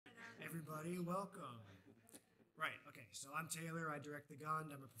everybody. Welcome. Right, okay, so I'm Taylor. I direct the Gund.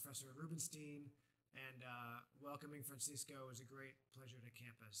 I'm a professor at Rubenstein, and welcoming Francisco is a great pleasure to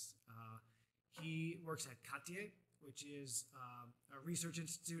campus. He works at CATIE, which is a research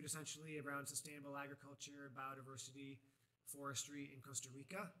institute essentially around sustainable agriculture, biodiversity, forestry in Costa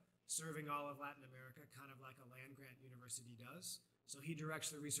Rica, serving all of Latin America, kind of like a land-grant university does. So he directs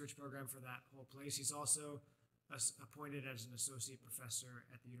the research program for that whole place. He's also appointed as an associate professor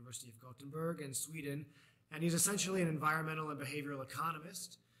at the University of Gothenburg in Sweden, and he's essentially an environmental and behavioral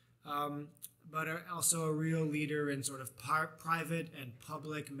economist, but also a real leader in sort of private and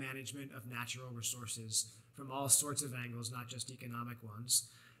public management of natural resources from all sorts of angles, not just economic ones.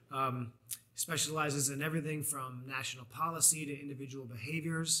 Specializes in everything from national policy to individual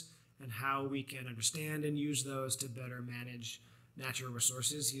behaviors and how we can understand and use those to better manage natural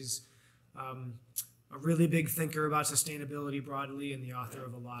resources. He's a really big thinker about sustainability broadly and the author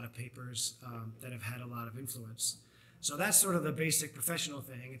of a lot of papers that have had a lot of influence. So that's sort of the basic professional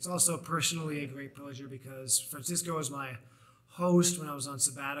thing. It's also personally a great pleasure because Francisco was my host when I was on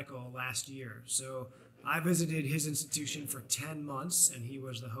sabbatical last year. So I visited his institution for 10 months and he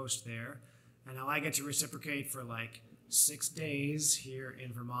was the host there. And now I get to reciprocate for like 6 days here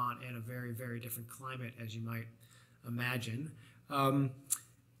in Vermont in a very, very different climate, as you might imagine.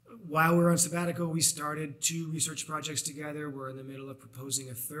 While we're on sabbatical, we started 2 research projects together. We're in the middle of proposing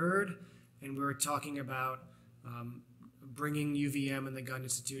a third, and we're talking about bringing UVM and the Gund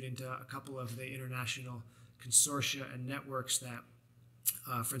Institute into a couple of the international consortia and networks that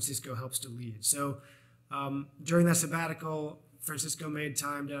Francisco helps to lead. So during that sabbatical, Francisco made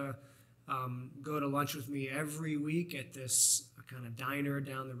time to go to lunch with me every week at this kind of diner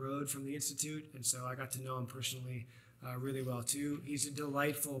down the road from the Institute, and so I got to know him personally really well too. He's a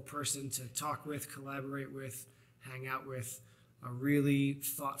delightful person to talk with, collaborate with, hang out with, a really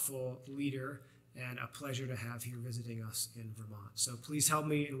thoughtful leader, and a pleasure to have here visiting us in Vermont. So please help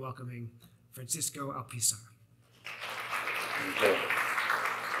me in welcoming Francisco Alpízar.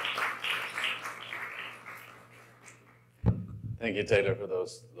 Thank you, Taylor, for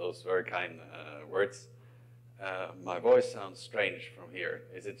those very kind words. My voice sounds strange from here.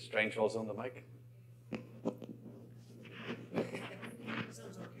 Is it strange also on the mic?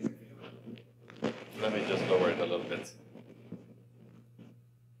 Let me just lower it a little bit.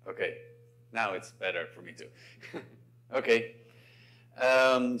 Okay, now it's better for me too. Okay,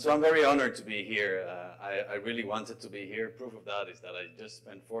 so I'm very honored to be here. I really wanted to be here. Proof of that is that I just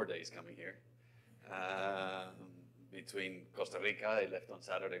spent 4 days coming here. Between Costa Rica, I left on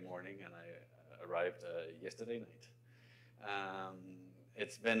Saturday morning and I arrived yesterday night.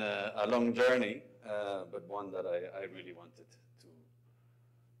 It's been a long journey, but one that I really wanted to,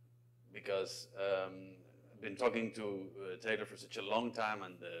 because I've been talking to Taylor for such a long time,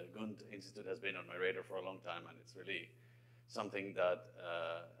 and the Gund Institute has been on my radar for a long time, and it's really something that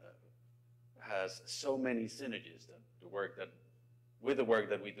has so many synergies with the work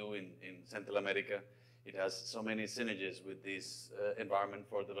that we do in Central America. It has so many synergies with this Environment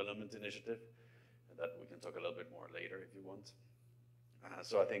for Development initiative that we can talk a little bit more later if you want.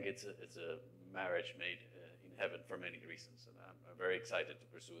 So I think it's a marriage made in heaven for many reasons, and I'm very excited to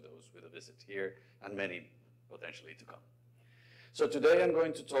pursue those with a visit here and many potentially to come. So today I'm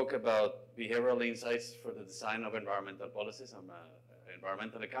going to talk about behavioral insights for the design of environmental policies. I'm an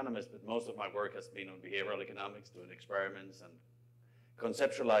environmental economist, but most of my work has been on behavioral economics, doing experiments and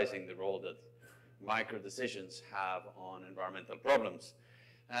conceptualizing the role that micro decisions have on environmental problems.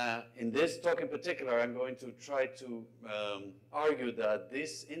 In this talk in particular, I'm going to try to argue that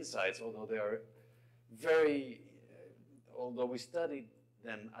these insights, although they are although we studied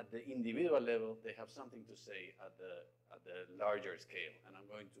them at the individual level, they have something to say at the larger scale. And I'm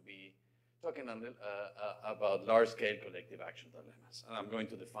going to be talking a little, about large-scale collective action dilemmas. And I'm going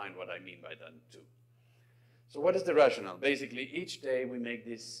to define what I mean by that too. So what is the rationale? Basically, each day we make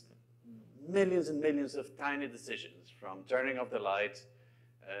these millions and millions of tiny decisions, from turning off the light,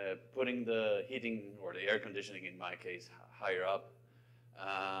 putting the heating or the air conditioning, in my case, higher up.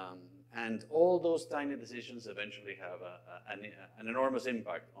 And all those tiny decisions eventually have an enormous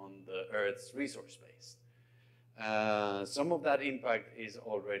impact on the Earth's resource base. Some of that impact is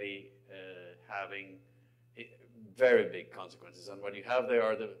already having very big consequences. And what you have there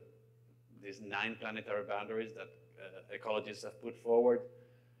are these 9 planetary boundaries that ecologists have put forward.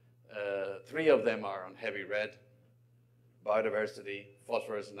 3 of them are on heavy red: biodiversity,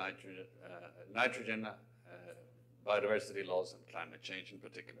 phosphorus, nitrogen, biodiversity loss, and climate change in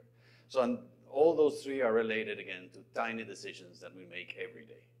particular. So all those 3 are related again to tiny decisions that we make every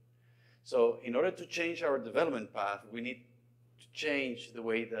day. So in order to change our development path, we need change the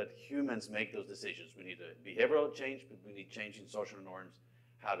way that humans make those decisions. We need a behavioral change, but we need change in social norms,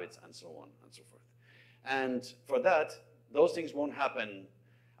 habits, and so on and so forth. And for that, those things won't happen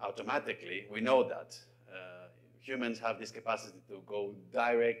automatically. We know that. Humans have this capacity to go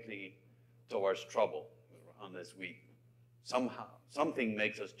directly towards trouble unless something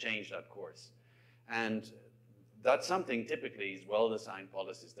makes us change that course. And that something typically is well-designed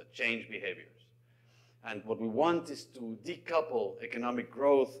policies that change behaviors. And what we want is to decouple economic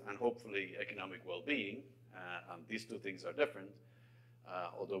growth and hopefully economic well-being. And these two things are different,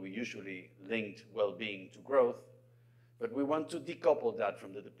 although we usually linked well-being to growth. But we want to decouple that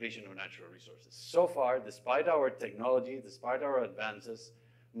from the depletion of natural resources. So far, despite our technology, despite our advances,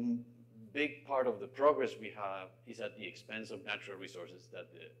 big part of the progress we have is at the expense of natural resources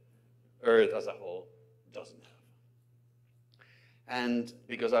that the Earth as a whole doesn't have. And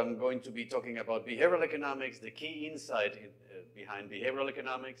because I'm going to be talking about behavioral economics, the key insight behind behavioral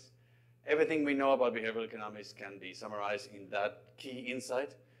economics, everything we know about behavioral economics can be summarized in that key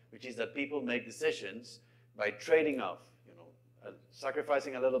insight, which is that people make decisions by trading off,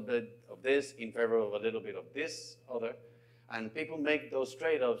 sacrificing a little bit of this in favor of a little bit of this other. And people make those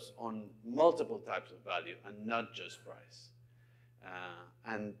trade-offs on multiple types of value and not just price.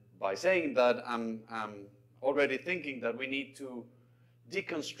 And by saying that, I'm already thinking that we need to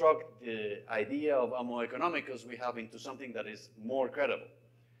deconstruct the idea of homo economicus we have into something that is more credible.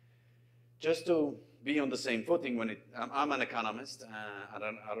 Just to be on the same footing, I'm an economist. I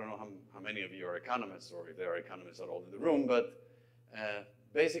don't know how many of you are economists or if there are economists at all in the room, but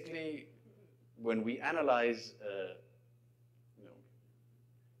basically, when we analyze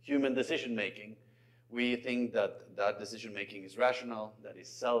human decision-making, we think that that decision-making is rational, that is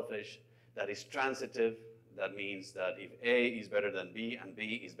selfish, that is transitive. That means that if A is better than B and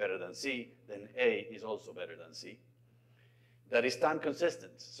B is better than C, then A is also better than C. That is time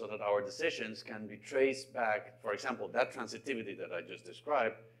consistent, so that our decisions can be traced back. For example, that transitivity that I just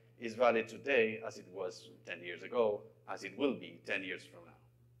described is valid today as it was 10 years ago, as it will be 10 years from now.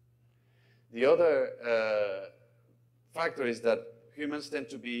 The other factor is that humans tend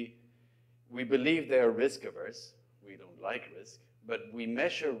to be, we believe they are risk averse. We don't like risk, but we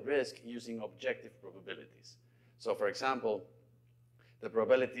measure risk using objective probabilities. So for example, the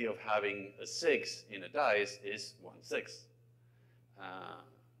probability of having a 6 in a dice is 1/6.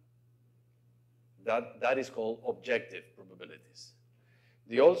 That is called objective probabilities.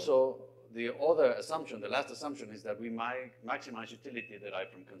 The other assumption, the last assumption, is that we might maximize utility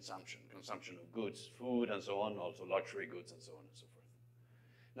derived from consumption of goods, food and so on, also luxury goods and so on and so forth.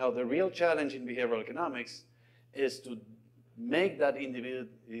 Now, the real challenge in behavioral economics is to make that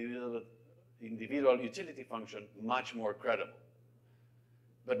individual utility function much more credible.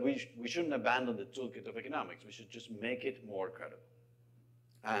 But we shouldn't abandon the toolkit of economics. We should just make it more credible.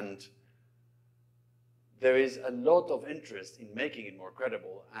 And there is a lot of interest in making it more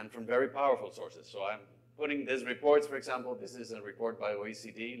credible and from very powerful sources. So I'm putting these reports, for example. This is a report by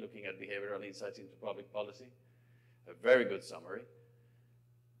OECD looking at behavioral insights into public policy. A very good summary.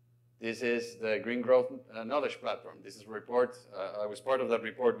 This is the Green Growth Knowledge Platform. This is a report. I was part of that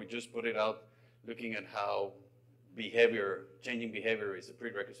report. We just put it out looking at how changing behavior is a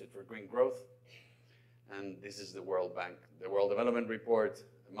prerequisite for green growth. And this is the World Bank, the World Development Report,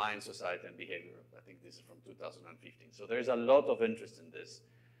 Mind, Society, and Behavior. I think this is from 2015. So there's a lot of interest in this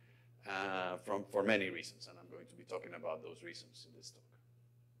for many reasons, and I'm going to be talking about those reasons in this talk.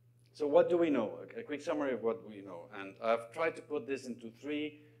 So what do we know? A quick summary of what we know. And I've tried to put this into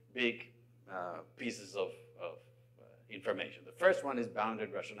 3 big pieces of information. The first one is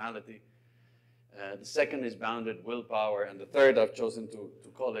bounded rationality. The second is bounded willpower. And the third I've chosen to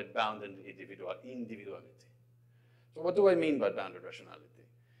call it bounded individuality. So what do I mean by bounded rationality?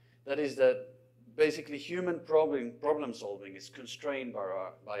 That is that basically human problem solving is constrained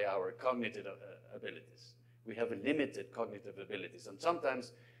by our cognitive abilities. We have limited cognitive abilities, and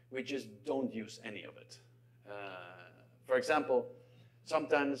sometimes we just don't use any of it. For example,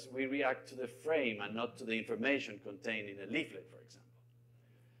 sometimes we react to the frame and not to the information contained in a leaflet, for example.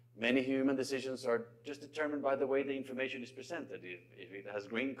 Many human decisions are just determined by the way the information is presented. If it has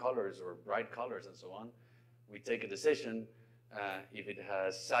green colors or bright colors and so on, we take a decision. If it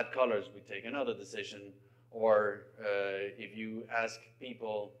has sad colors, we take another decision. Or if you ask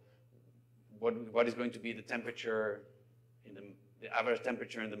people what is going to be the temperature, the average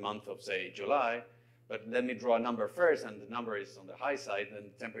temperature in the month of, say, July, but let me draw a number first, and the number is on the high side, then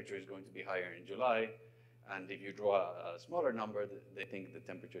the temperature is going to be higher in July. And if you draw a smaller number, they think the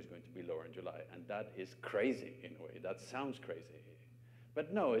temperature is going to be lower in July. And that is crazy in a way. That sounds crazy.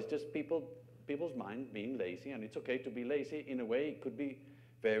 But no, it's just people people's mind being lazy, and it's okay to be lazy. In a way, it could be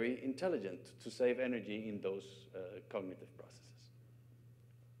very intelligent to save energy in those cognitive processes.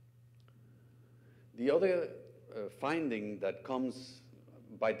 The other finding that comes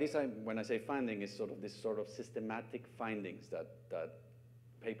by this, when I say finding, is sort of this sort of systematic findings that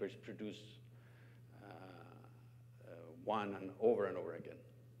papers produce one and over again,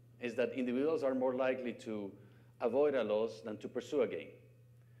 is that individuals are more likely to avoid a loss than to pursue a gain.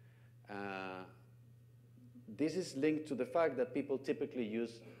 This is linked to the fact that people typically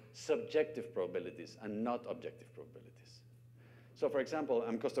use subjective probabilities and not objective probabilities. So for example,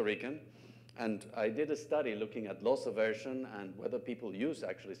 I'm Costa Rican, and I did a study looking at loss aversion and whether people use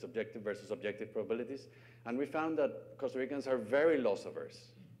actually subjective versus objective probabilities, and we found that Costa Ricans are very loss averse.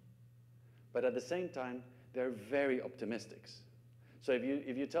 But at the same time, they're very optimistic. So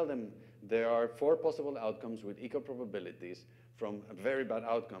if you tell them there are 4 possible outcomes with equal probabilities, from a very bad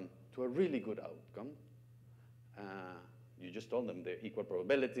outcome to a really good outcome, you just told them they're equal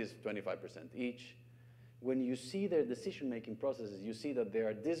probabilities, 25% each. When you see their decision-making processes, you see that they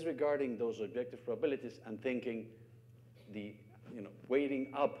are disregarding those objective probabilities and thinking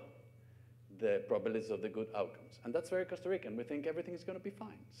weighting up the probabilities of the good outcomes. And that's very Costa Rican. We think everything is going to be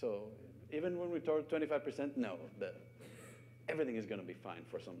fine. So even when we told 25%, no, everything is going to be fine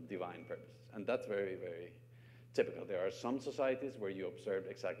for some divine purpose. And that's very, very typical. There are some societies where you observe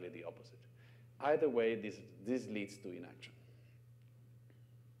exactly the opposite. Either way, this leads to inaction.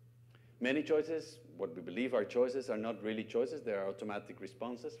 Many choices, what we believe are choices, are not really choices. They are automatic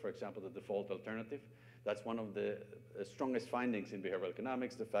responses. For example, the default alternative. That's one of the strongest findings in behavioral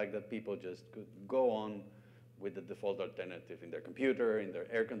economics, the fact that people just could go on with the default alternative in their computer, in their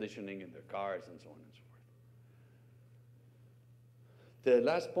air conditioning, in their cars, and so on and so forth. The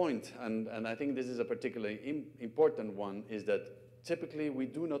last point, and I think this is a particularly important one, is that typically we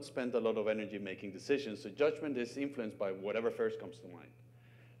do not spend a lot of energy making decisions, so judgment is influenced by whatever first comes to mind.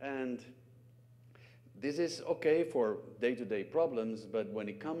 And this is okay for day-to-day problems, but when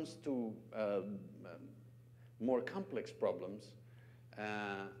it comes to more complex problems,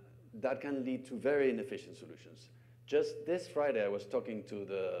 that can lead to very inefficient solutions. Just this Friday, I was talking to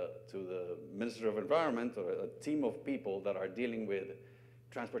the Minister of Environment, or a team of people that are dealing with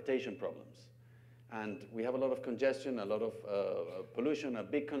transportation problems. And we have a lot of congestion, a lot of pollution, a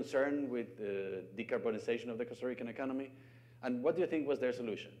big concern with the decarbonization of the Costa Rican economy. And what do you think was their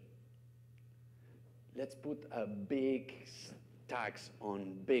solution? Let's put a big tax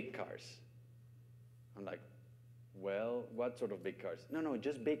on big cars. I'm like, well, what sort of big cars? No,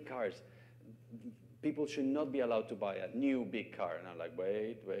 just big cars. People should not be allowed to buy a new big car. And I'm like,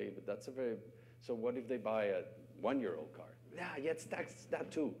 wait, but that's a very, so what if they buy a 1-year-old car? Yeah, let's tax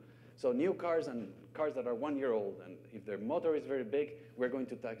that too. So new cars and cars that are 1-year-old, and if their motor is very big, we're going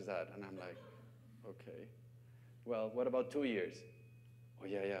to tax that. And I'm like, okay. Well, what about 2 years? Oh,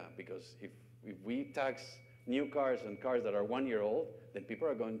 yeah, because if we tax new cars and cars that are 1-year-old, then people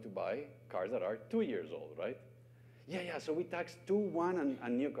are going to buy cars that are 2 years old, right? Yeah, so we tax 2, 1,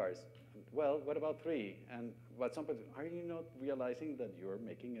 and new cars. Well, what about 3? And at some point, are you not realizing that you're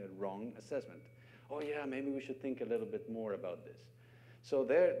making a wrong assessment? Oh yeah, maybe we should think a little bit more about this. So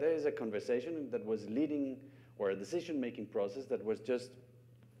there is a conversation that was leading, or a decision-making process that was just,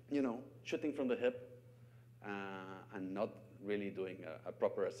 shooting from the hip and not really doing a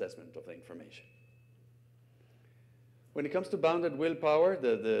proper assessment of the information. When it comes to bounded willpower,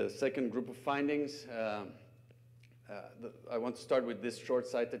 the second group of findings, I want to start with these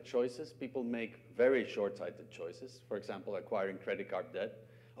short-sighted choices. People make very short-sighted choices. For example, acquiring credit card debt.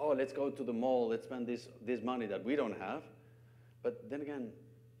 Oh, let's go to the mall, let's spend this money that we don't have. But then again,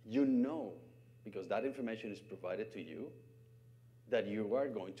 because that information is provided to you, that you are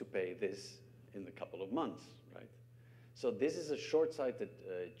going to pay this in a couple of months, right? So this is a short-sighted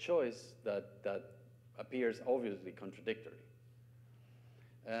choice that appears obviously contradictory.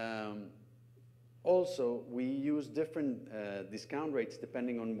 Also, we use different discount rates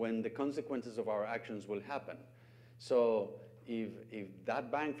depending on when the consequences of our actions will happen. So if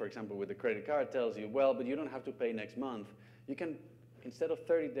that bank, for example, with the credit card tells you, well, but you don't have to pay next month, you can, instead of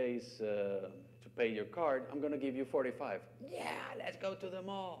 30 days to pay your card, I'm going to give you 45. Yeah, let's go to the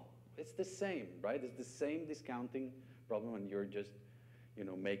mall. It's the same, right? It's the same discounting problem, and you're just,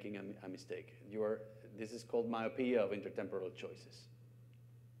 making a mistake. This is called myopia of intertemporal choices.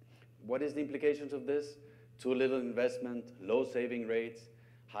 What is the implications of this? Too little investment, low saving rates,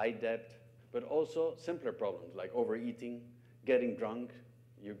 high debt, but also simpler problems like overeating, getting drunk.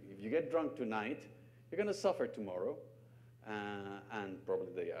 If you get drunk tonight, you're going to suffer tomorrow, and probably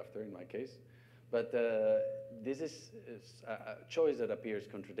the day after in my case. But this is a choice that appears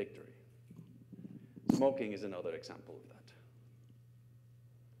contradictory. smoking is another example of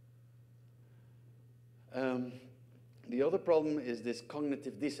that. The other problem is this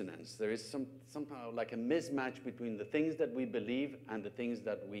cognitive dissonance. There is somehow like a mismatch between the things that we believe and the things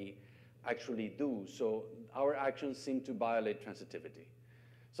that we actually do. So our actions seem to violate transitivity.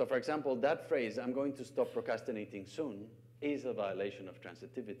 So for example, that phrase, "I'm going to stop procrastinating soon," is a violation of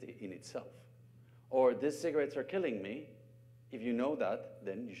transitivity in itself. Or, "These cigarettes are killing me." If you know that,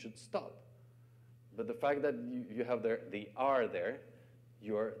 then you should stop. But the fact that you have the "are" there,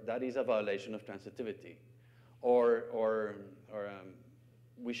 that is a violation of transitivity. Or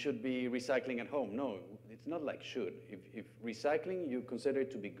 "We should be recycling at home." No, it's not like should. If recycling you consider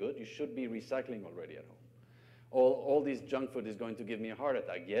it to be good, you should be recycling already at home. All this junk food is going to give me a heart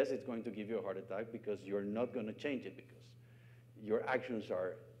attack. Yes, it's going to give you a heart attack because you're not going to change it because your actions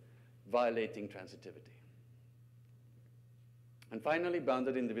are violating transitivity. And finally,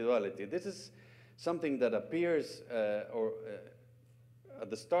 bounded individuality. This is something that appears at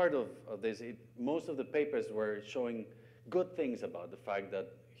the start of this. Most of the papers were showing good things about the fact that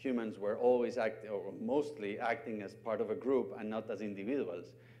humans were always acting, or mostly acting as part of a group and not as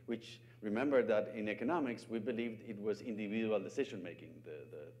individuals, which, remember that in economics, we believed it was individual decision-making.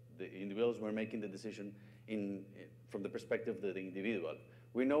 The individuals were making the decision from the perspective of the individual.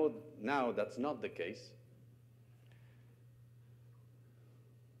 We know now that's not the case.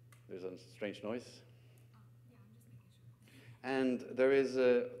 There's a strange noise. And there is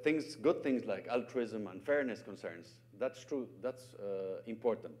good things like altruism and fairness concerns. That's true. That's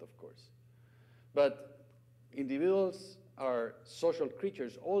important, of course. But individuals are social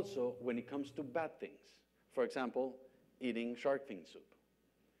creatures also when it comes to bad things. For example, eating shark fin soup.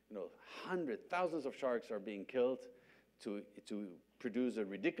 Thousands of sharks are being killed to produce a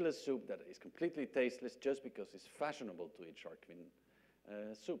ridiculous soup that is completely tasteless just because it's fashionable to eat shark fin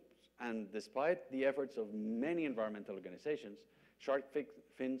soup. And despite the efforts of many environmental organizations, shark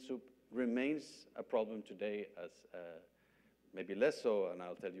fin soup remains a problem today, as maybe less so, and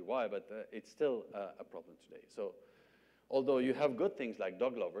I'll tell you why, but it's still a problem today. So although you have good things like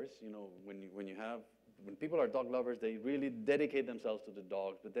dog lovers, when people are dog lovers, they really dedicate themselves to the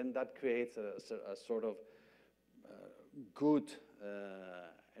dogs, but then that creates a sort of good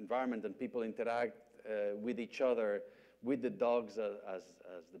environment, and people interact with each other, with the dogs as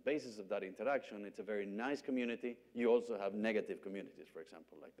the basis of that interaction. It's a very nice community. You also have negative communities, for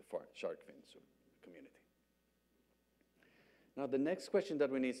example, like the shark fin soup community. Now, the next question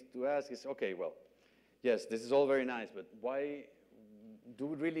that we need to ask is, okay, well, yes, this is all very nice, but why do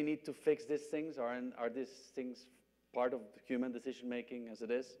we really need to fix these things? Are these things part of human decision-making as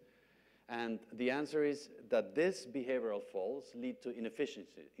it is? And the answer is that these behavioral faults lead to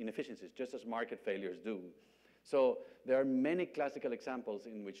inefficiencies, just as market failures do. So there are many classical examples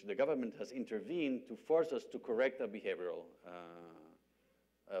in which the government has intervened to force us to correct a behavioral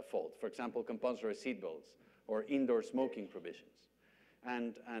fault. For example, compulsory seatbelts or indoor smoking provisions.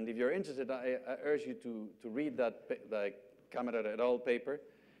 And if you're interested, I urge you to read that Kammerer et al. Paper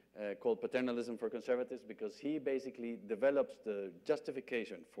called Paternalism for Conservatives, because he basically develops the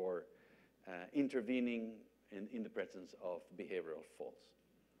justification for intervening in the presence of behavioral faults.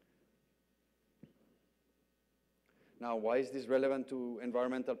 Now, why is this relevant to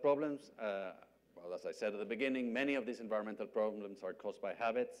environmental problems? Well, as I said at the beginning, many of these environmental problems are caused by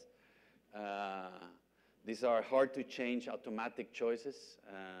habits. These are hard to change automatic choices,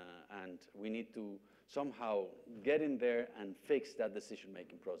 and we need to somehow get in there and fix that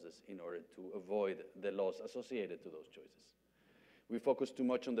decision-making process in order to avoid the loss associated to those choices. We focus too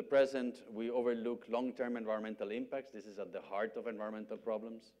much on the present. We overlook long-term environmental impacts. This is at the heart of environmental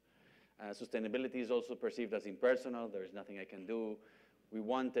problems. Sustainability is also perceived as impersonal. There is nothing I can do. We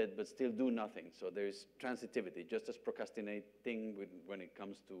want it, but still do nothing. So there's transitivity, just as procrastinating when it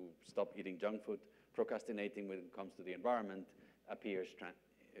comes to stop eating junk food, procrastinating when it comes to the environment appears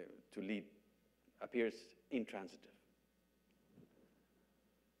intransitive.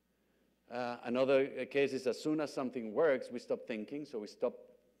 Another case is, as soon as something works, we stop thinking. So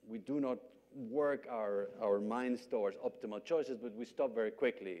we do not work our minds towards optimal choices, but we stop very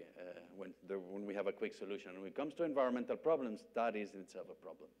quickly when we have a quick solution. And when it comes to environmental problems, that is in itself a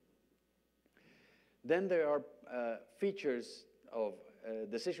problem. Then there are features of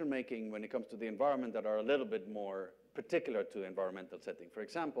decision-making when it comes to the environment that are a little bit more particular to the environmental setting. For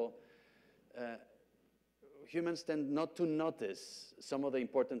example, humans tend not to notice some of the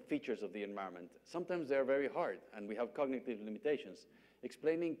important features of the environment. Sometimes they're very hard, and we have cognitive limitations.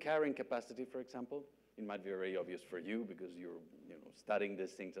 Explaining carrying capacity, for example, it might be very obvious for you because you're studying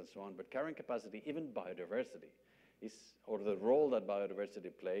these things and so on, but carrying capacity, even biodiversity, or the role that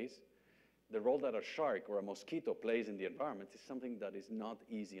biodiversity plays, the role that a shark or a mosquito plays in the environment is something that is not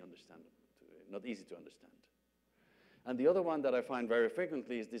easy to understand. And the other one that I find very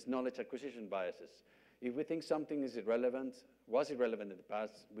frequently is this knowledge acquisition biases. If we think something is irrelevant, was irrelevant in the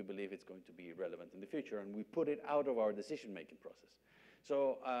past, we believe it's going to be irrelevant in the future, and we put it out of our decision-making process.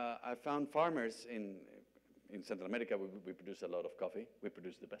 So I found farmers in Central America. We produce a lot of coffee. We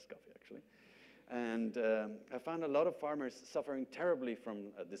produce the best coffee, actually. And I found a lot of farmers suffering terribly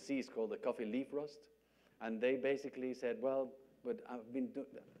from a disease called the coffee leaf rust. And they basically said, well, but I've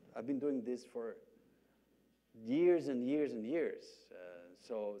been doing this for years and years and years.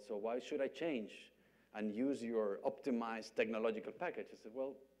 So why should I change and use your optimized technological package? I said,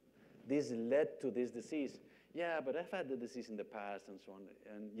 well, this led to this disease. Yeah, but I've had the disease in the past and so on.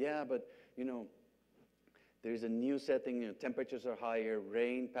 And yeah, but, you know, there's a new setting, you know, temperatures are higher,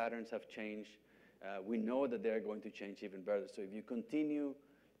 rain patterns have changed. We know that they're going to change even better. So if you continue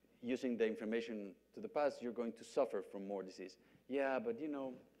using the information to the past, you're going to suffer from more disease. Yeah, but, you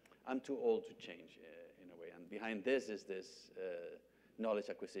know, I'm too old to change in a way. And behind this is this knowledge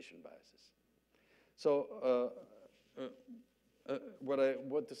acquisition biases. So what I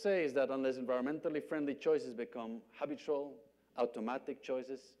want to say is that unless environmentally friendly choices become habitual, automatic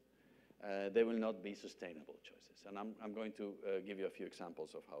choices, they will not be sustainable choices. And I'm going to give you a few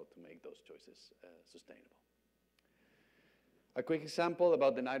examples of how to make those choices sustainable. A quick example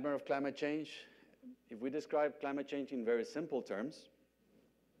about the nightmare of climate change. If we describe climate change in very simple terms,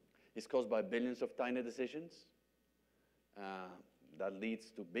 it's caused by billions of tiny decisions. That leads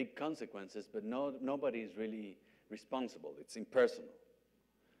to big consequences, but nobody is really responsible. It's impersonal.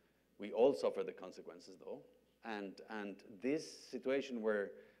 We all suffer the consequences, though. And this situation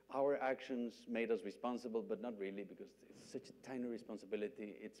where our actions made us responsible, but not really, because it's such a tiny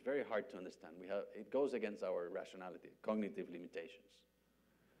responsibility, it's very hard to understand. It goes against our rationality, cognitive limitations.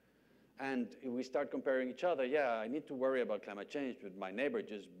 And if we start comparing each other, yeah, I need to worry about climate change, but my neighbor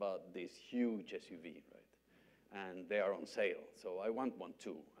just bought this huge SUV, right? And they are on sale, so I want one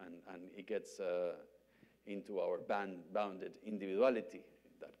too. And it gets into our bounded individuality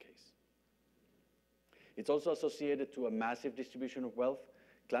in that case. It's also associated to a massive distribution of wealth.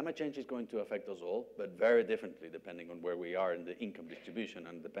 Climate change is going to affect us all, but very differently depending on where we are in the income distribution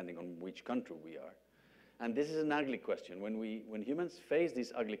and depending on which country we are. And this is an ugly question. When humans face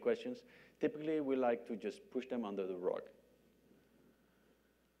these ugly questions, typically we like to just push them under the rug.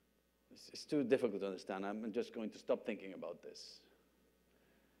 It's too difficult to understand. I'm just going to stop thinking about this.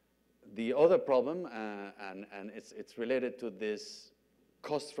 The other problem, and it's related to this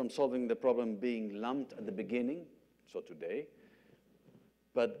cost from solving the problem being lumped at the beginning, so today,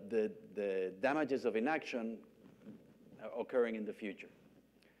 but the damages of inaction occurring in the future.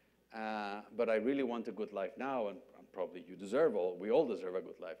 But I really want a good life now, and probably we all deserve a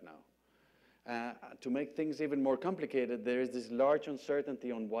good life now. To make things even more complicated, there is this large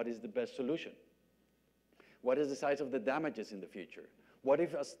uncertainty on what is the best solution. What is the size of the damages in the future? What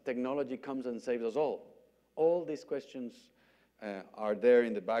if technology comes and saves us all? All these questions are there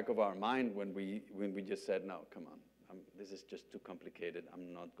in the back of our mind when we just said, no, come on. This is just too complicated.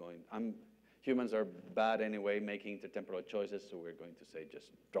 Humans are bad anyway, making intertemporal choices, so we're going to say just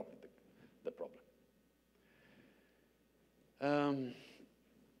drop the problem.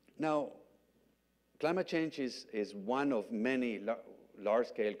 Now, climate change is one of many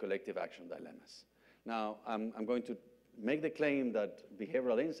large-scale collective action dilemmas. Now, I'm going to make the claim that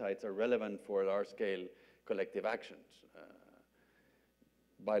behavioral insights are relevant for large-scale collective actions.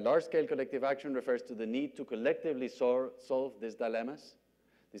 By large-scale collective action refers to the need to collectively solve these dilemmas.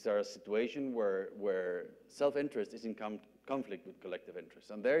 These are a situation where self-interest is in conflict with collective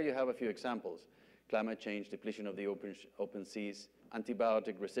interest. And there you have a few examples: climate change, depletion of the open seas,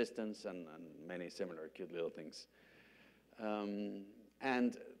 antibiotic resistance, and many similar cute little things.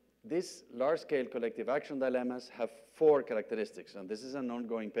 And these large-scale collective action dilemmas have 4 characteristics. And this is an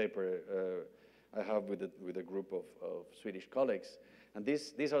ongoing paper I have with a group of Swedish colleagues. And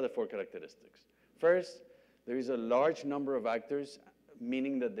these are the 4 characteristics. First, there is a large number of actors,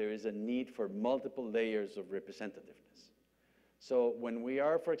 meaning that there is a need for multiple layers of representativeness. So when we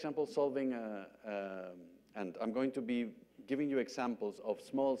are, for example, solving, and I'm going to be giving you examples of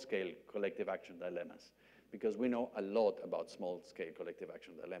small-scale collective action dilemmas, because we know a lot about small-scale collective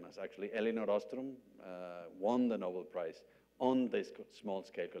action dilemmas. Actually, Elinor Ostrom won the Nobel Prize on these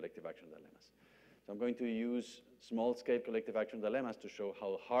small-scale collective action dilemmas. So I'm going to use small-scale collective action dilemmas to show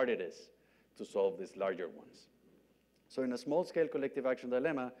how hard it is to solve these larger ones. So in a small-scale collective action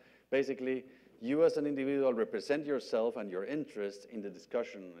dilemma, basically, you as an individual represent yourself and your interest in the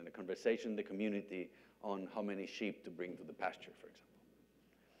discussion, in the conversation, in the community on how many sheep to bring to the pasture, for example.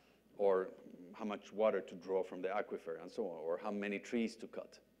 Or how much water to draw from the aquifer and so on, or how many trees to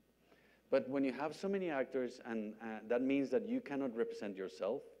cut. But when you have so many actors, and that means that you cannot represent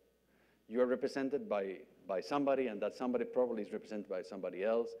yourself. You are represented by somebody, and that somebody probably is represented by somebody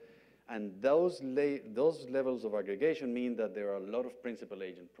else. And those levels of aggregation mean that there are a lot of principal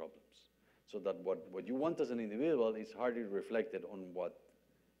agent problems. So that what you want as an individual is hardly reflected on what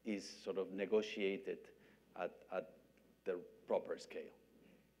is sort of negotiated at the proper scale.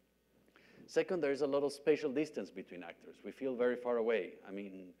 Second, there is a lot of spatial distance between actors. We feel very far away. I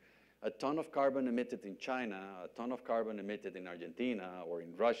mean, a ton of carbon emitted in China, a ton of carbon emitted in Argentina, or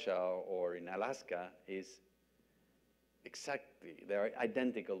in Russia, or in Alaska is exactly, they're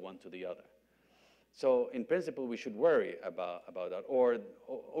identical one to the other. So in principle, we should worry about that, or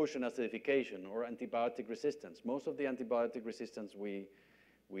ocean acidification, or antibiotic resistance. Most of the antibiotic resistance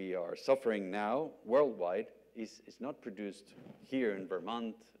we are suffering now worldwide is not produced here in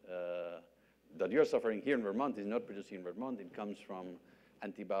Vermont. That you're suffering here in Vermont is not produced in Vermont. It comes from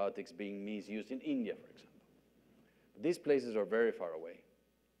antibiotics being misused in India, for example. These places are very far away.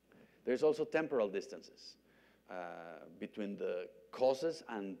 There's also temporal distances between the causes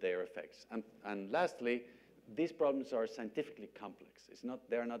and their effects. And lastly, these problems are scientifically complex.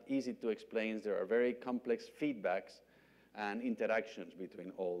 They're not easy to explain. There are very complex feedbacks and interactions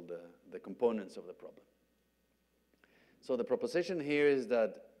between all the components of the problem. So the proposition here is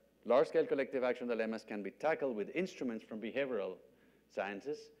that large-scale collective action dilemmas can be tackled with instruments from behavioral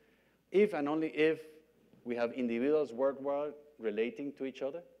sciences if and only if we have individuals worldwide relating to each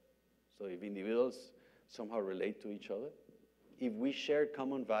other. So if individuals somehow relate to each other, if we share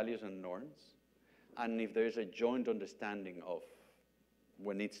common values and norms, and if there is a joint understanding of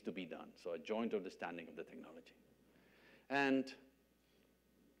what needs to be done, so a joint understanding of the technology. And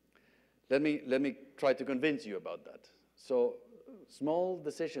let me try to convince you about that. So small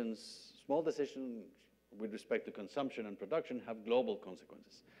decisions with respect to consumption and production have global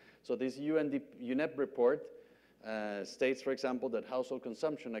consequences. So this UNEP report states, for example, that household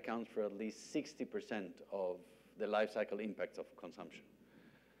consumption accounts for at least 60% of the life cycle impacts of consumption.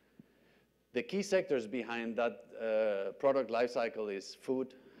 The key sectors behind that product life cycle is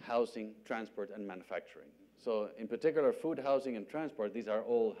food, housing, transport, and manufacturing. So in particular, food, housing, and transport, these are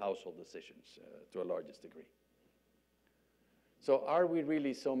all household decisions to a largest degree. So are we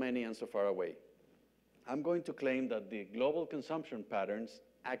really so many and so far away? I'm going to claim that the global consumption patterns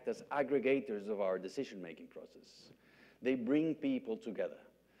act as aggregators of our decision-making process. They bring people together.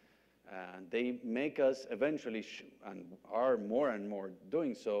 They make us eventually, and are more and more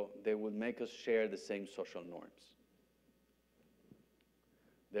doing so, they will make us share the same social norms.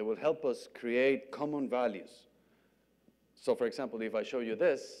 They will help us create common values. So for example, if I show you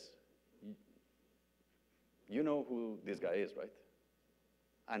this, you know who this guy is, right?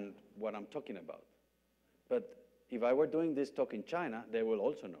 And what I'm talking about. But if I were doing this talk in China, they will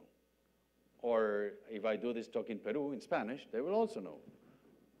also know. Or if I do this talk in Peru in Spanish, they will also know.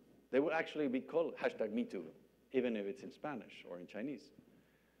 They will actually be called #MeToo, even if it's in Spanish or in Chinese.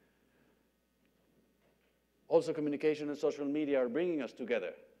 Also, communication and social media are bringing us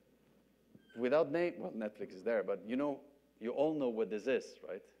together. Without name, well, Netflix is there, but you all know what this is,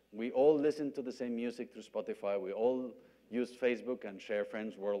 right? We all listen to the same music through Spotify. We all use Facebook and share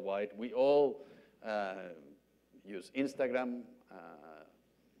friends worldwide. We all use Instagram.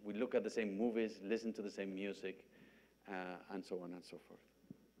 We look at the same movies, listen to the same music, and so on and so forth.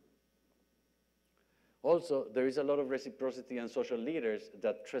 Also, there is a lot of reciprocity and social leaders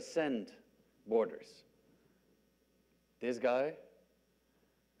that transcend borders. This guy,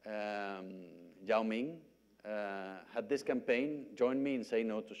 Yao Ming, had this campaign, Join Me in Say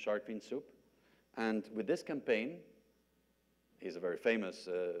No to Shark Fin Soup. And with this campaign, he's a very famous,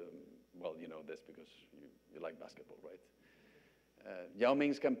 well, you know this because you like basketball, right? Yao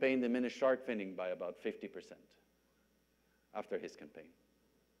Ming's campaign diminished shark finning by about 50% after his campaign.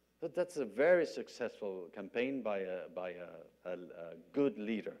 But that's a very successful campaign by a good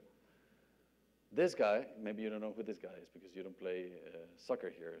leader. This guy, maybe you don't know who this guy is because you don't play soccer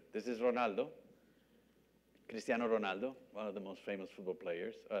here. This is Ronaldo, Cristiano Ronaldo, one of the most famous football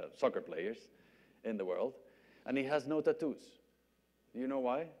players, soccer players in the world. And he has no tattoos. Do you know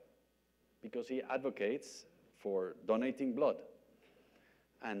why? Because he advocates for donating blood.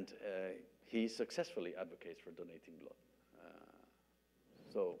 And he successfully advocates for donating blood.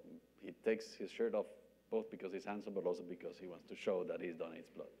 So he takes his shirt off both because he's handsome, but also because he wants to show that he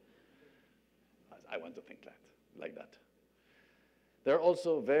donates blood. I want to think like that. There are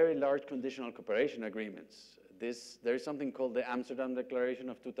also very large conditional cooperation agreements. There is something called the Amsterdam Declaration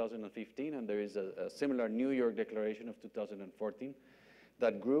of 2015, and there is a similar New York Declaration of 2014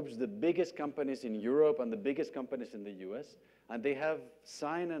 that groups the biggest companies in Europe and the biggest companies in the US, and they have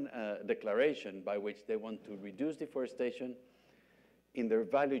signed a declaration by which they want to reduce deforestation in their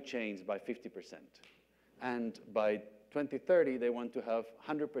value chains by 50%. And by 2030, they want to have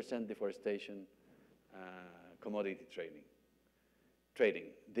 100% deforestation commodity trading.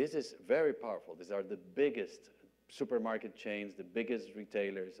 This is very powerful. These are the biggest supermarket chains, the biggest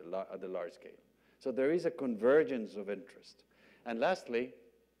retailers at the large scale. So there is a convergence of interest. And lastly,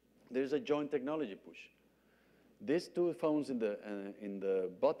 there's a joint technology push. These two phones in the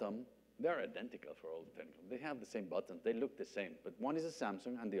bottom, they're identical for all the technology. They have the same buttons. They look the same. But one is a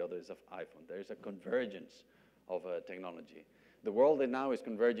Samsung and the other is an iPhone. There is a convergence of technology. The world now is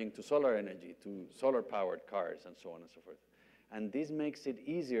converging to solar energy, to solar-powered cars, and so on and so forth. And this makes it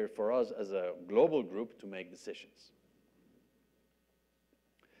easier for us as a global group to make decisions.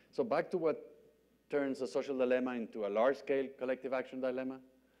 So back to what turns a social dilemma into a large-scale collective action dilemma.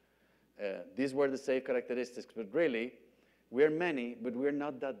 These were the safe characteristics, but really, we're many, but we're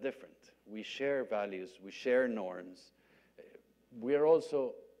not that different. We share values, we share norms. We're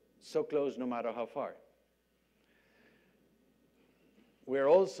also so close no matter how far.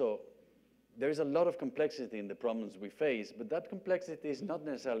 There's a lot of complexity in the problems we face, but that complexity is not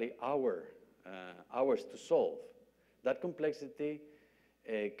necessarily ours to solve. That complexity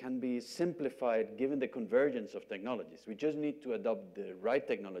can be simplified given the convergence of technologies. We just need to adopt the right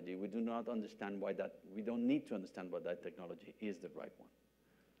technology. We don't need to understand why that technology is the right one.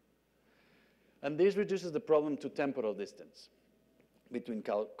 And this reduces the problem to temporal distance between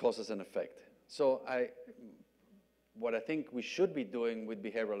causes and effect. So what I think we should be doing with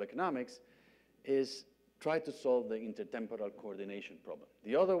behavioral economics is try to solve the intertemporal coordination problem.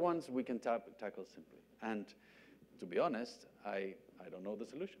 The other ones we can tackle simply. And to be honest, I don't know the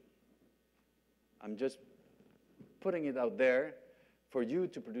solution. I'm just putting it out there for you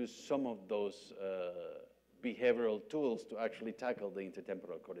to produce some of those behavioral tools to actually tackle the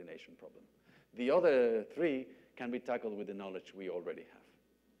intertemporal coordination problem. The other three can be tackled with the knowledge we already have.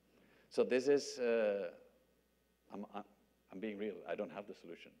 So this is, I'm being real, I don't have the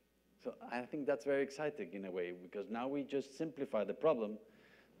solution. So I think that's very exciting in a way, because now we just simplify the problem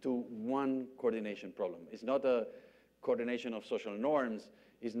to one coordination problem. It's not a coordination of social norms.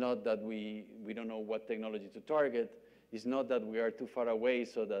 It's not that we don't know what technology to target. It's not that we are too far away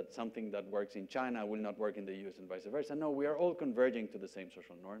so that something that works in China will not work in the US and vice versa. No, we are all converging to the same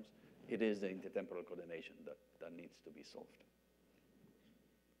social norms. It is the intertemporal coordination that needs to be solved.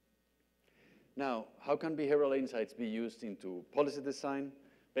 Now, how can behavioral insights be used into policy design?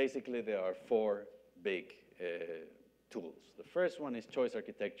 Basically, there are four big tools. The first one is choice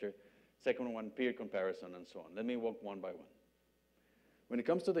architecture. Second one, peer comparison, and so on. Let me walk one by one. When it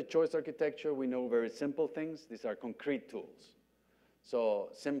comes to the choice architecture, we know very simple things. These are concrete tools.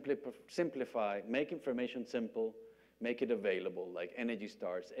 So simplify, make information simple, make it available, like Energy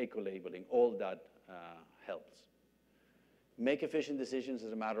Stars, eco-labeling, all that helps. Make efficient decisions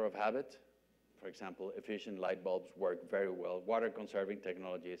as a matter of habit. For example, efficient light bulbs work very well. Water-conserving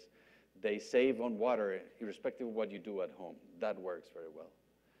technologies, they save on water irrespective of what you do at home. That works very well.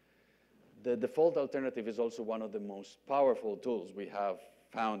 The default alternative is also one of the most powerful tools we have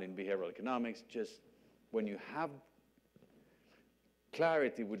found in behavioral economics. Just when you have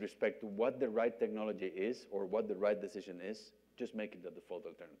clarity with respect to what the right technology is or what the right decision is, just make it the default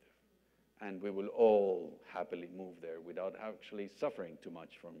alternative. And we will all happily move there without actually suffering too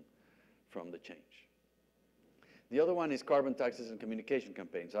much from the change. The other one is carbon taxes and communication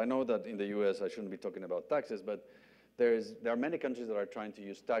campaigns. I know that in the US I shouldn't be talking about taxes, but there are many countries that are trying to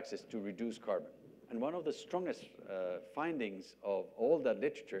use taxes to reduce carbon. And one of the strongest findings of all that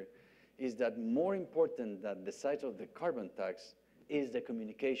literature is that more important than the size of the carbon tax is the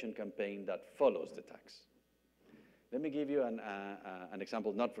communication campaign that follows the tax. Let me give you an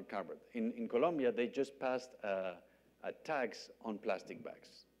example, not for carbon. In Colombia, they just passed a tax on plastic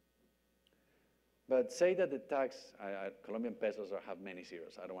bags. But say that the tax, Colombian pesos have many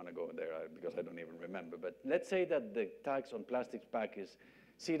zeros. I don't want to go there because I don't even remember. But let's say that the tax on plastic bag is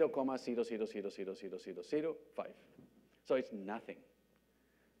 0.000000005. So it's nothing.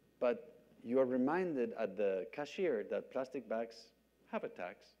 But you are reminded at the cashier that plastic bags have a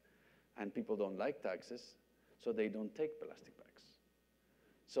tax, and people don't like taxes, so they don't take plastic bags.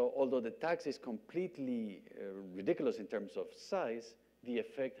 So although the tax is completely ridiculous in terms of size, the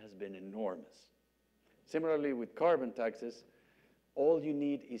effect has been enormous. Similarly, with carbon taxes, all you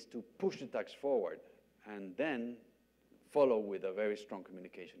need is to push the tax forward and then follow with a very strong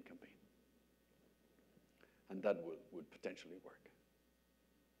communication campaign. And that would potentially work.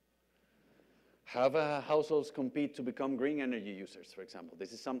 Have households compete to become green energy users, for example.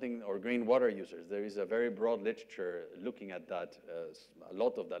 This is something, or green water users. There is a very broad literature looking at that, a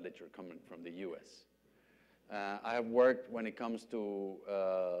lot of that literature coming from the US. I have worked when it comes to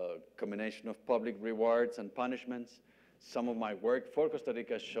combination of public rewards and punishments. Some of my work for Costa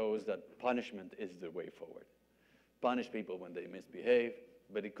Rica shows that punishment is the way forward. Punish people when they misbehave,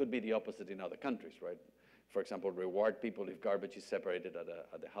 but it could be the opposite in other countries, right? For example, reward people if garbage is separated at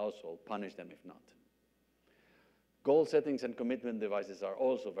the household, punish them if not. Goal settings and commitment devices are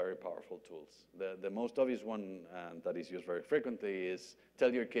also very powerful tools. The most obvious one that is used very frequently is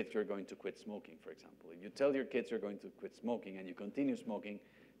tell your kids you're going to quit smoking, for example. If you tell your kids you're going to quit smoking and you continue smoking,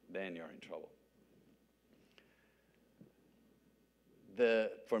 then you're in trouble.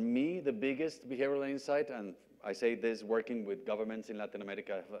 For me, the biggest behavioral insight, and I say this working with governments in Latin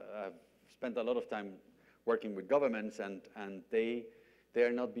America, I've spent a lot of time working with governments, and they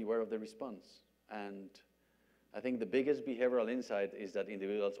are not beware of the response. And I think the biggest behavioral insight is that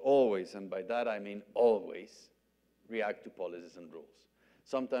individuals always, and by that I mean always, react to policies and rules.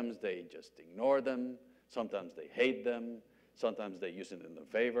 Sometimes they just ignore them, sometimes they hate them, sometimes they use it in their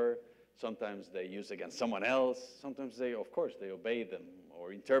favor, sometimes they use against someone else, sometimes they, of course, they obey them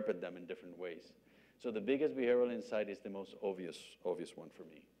or interpret them in different ways. So the biggest behavioral insight is the most obvious one for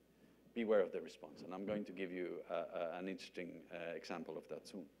me. Beware of the response, and I'm going to give you an interesting example of that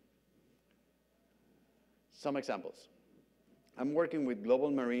soon. Some examples. I'm working with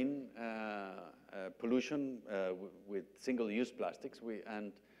global marine pollution with single-use plastics.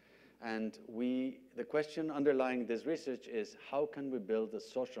 The question underlying this research is how can we build a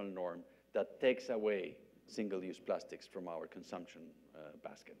social norm that takes away single-use plastics from our consumption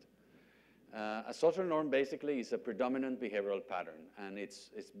basket? A social norm basically is a predominant behavioral pattern, and it's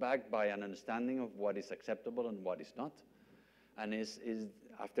backed by an understanding of what is acceptable and what is not. And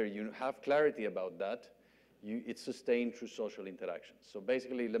after you have clarity about that, it's sustained through social interactions. So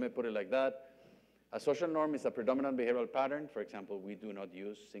basically, let me put it like that. A social norm is a predominant behavioral pattern. For example, we do not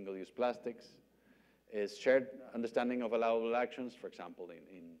use single-use plastics. Is shared understanding of allowable actions. For example,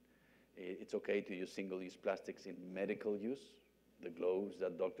 it's okay to use single-use plastics in medical use. The gloves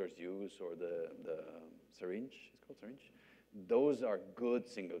that doctors use, or the syringe, it's called syringe. Those are good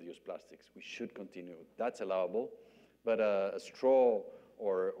single-use plastics. We should continue. That's allowable. But a straw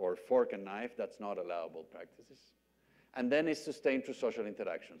or fork and knife, that's not allowable practices. And then it's sustained through social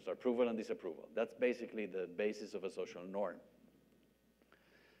interactions, approval and disapproval. That's basically the basis of a social norm.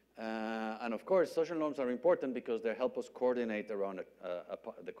 And of course, social norms are important because they help us coordinate around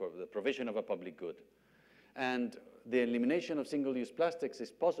the provision of a public good. And the elimination of single-use plastics is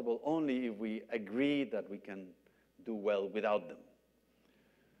possible only if we agree that we can do well without them.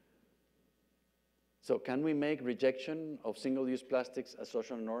 So can we make rejection of single-use plastics a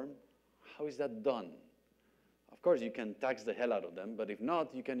social norm? How is that done? Of course, you can tax the hell out of them, but if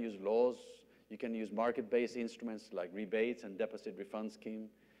not, you can use laws, you can use market-based instruments like rebates and deposit refund scheme.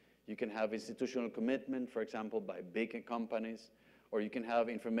 You can have institutional commitment, for example, by big companies, or you can have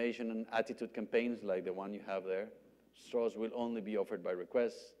information and attitude campaigns like the one you have there. Straws will only be offered by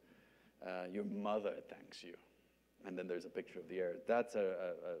request. Your mother thanks you. And then there's a picture of the air. That's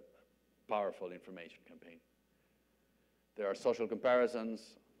a powerful information campaign. There are social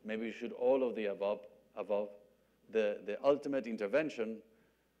comparisons. Maybe you should all of the above. The ultimate intervention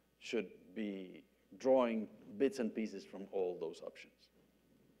should be drawing bits and pieces from all those options.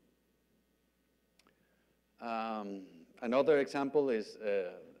 Another example is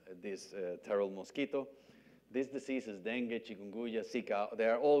this terrible mosquito. These diseases, dengue, chikungunya, Zika,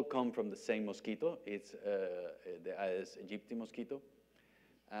 they all come from the same mosquito. It's the Aedes aegypti mosquito.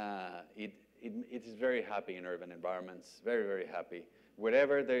 It is very happy in urban environments, very, very happy.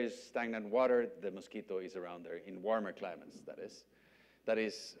 Wherever there is stagnant water, the mosquito is around there, in warmer climates, that is. That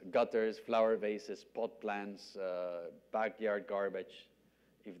is gutters, flower vases, pot plants, backyard garbage.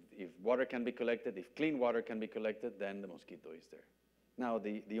 If water can be collected, if clean water can be collected, then the mosquito is there. Now,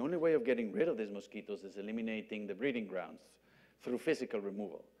 the only way of getting rid of these mosquitoes is eliminating the breeding grounds through physical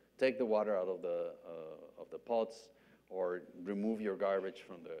removal. Take the water out of the pots, or remove your garbage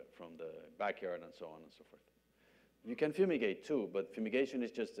from the backyard, and so on and so forth. You can fumigate too, but fumigation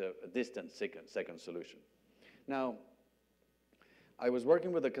is just a distant second solution. Now, I was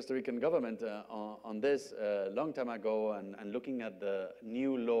working with the Costa Rican government on this a long time ago, and looking at the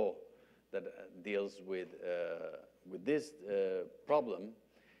new law that deals with this problem,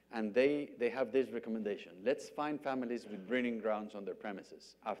 and they have this recommendation. Let's find families with breeding grounds on their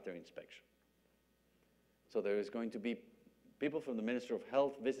premises after inspection. So there is going to be people from the Ministry of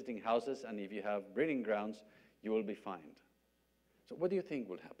Health visiting houses, and if you have breeding grounds, you will be fined. So what do you think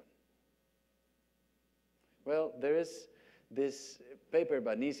will happen? Well, there is this paper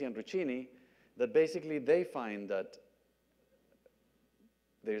by Nisi and Ruccini that basically they find that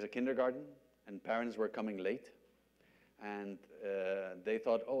there's a kindergarten and parents were coming late. And they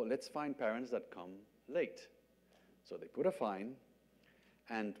thought, oh, let's find parents that come late. So they put a fine.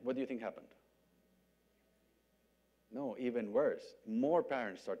 And what do you think happened? No, even worse. More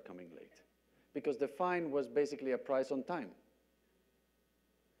parents start coming late. Because the fine was basically a price on time.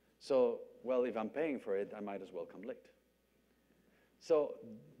 So, well, if I'm paying for it, I might as well come late. So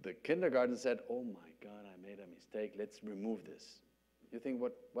the kindergarten said, oh my God, I made a mistake. Let's remove this. You think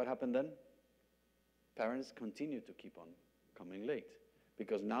what happened then? Parents continued to keep on coming late.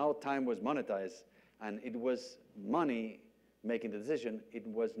 Because now time was monetized, and it was money making the decision. It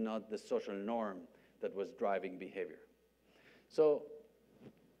was not the social norm that was driving behavior. So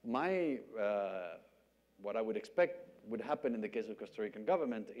what I would expect would happen in the case of Costa Rican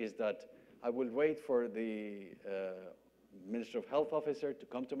government is that I will wait for the Minister of Health officer to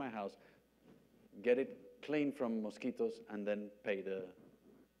come to my house, get it clean from mosquitoes, and then pay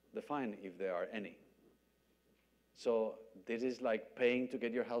the fine if there are any. So this is like paying to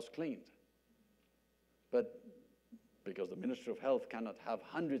get your house cleaned. But because the Minister of Health cannot have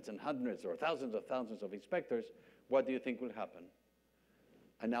hundreds and hundreds or thousands of inspectors, what do you think will happen?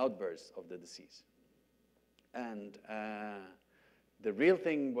 An outburst of the disease. And the real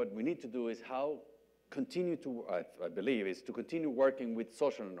thing, what we need to do is I believe, is to continue working with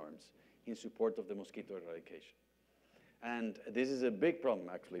social norms in support of the mosquito eradication. And this is a big problem,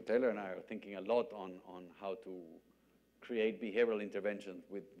 actually. Taylor and I are thinking a lot on how to create behavioral interventions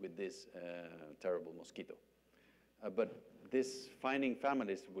with this terrible mosquito. But this finding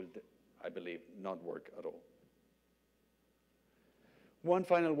families will, I believe, not work at all. One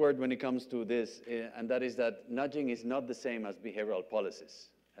final word when it comes to this, and that is that nudging is not the same as behavioral policies.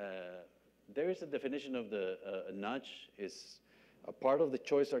 There is a definition of the nudge is a part of the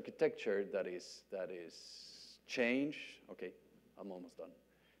choice architecture that is change. Okay, I'm almost done.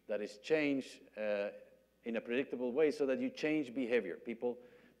 That is change in a predictable way, so that you change behavior. People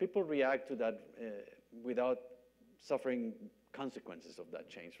react to that without suffering consequences of that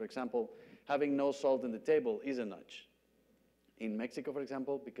change. For example, having no salt on the table is a nudge. In Mexico, for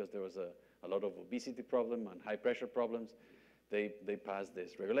example, because there was a lot of obesity problem and high pressure problems, they passed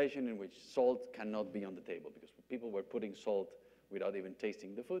this regulation in which salt cannot be on the table because people were putting salt without even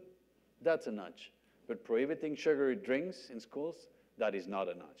tasting the food. That's a nudge. But prohibiting sugary drinks in schools, that is not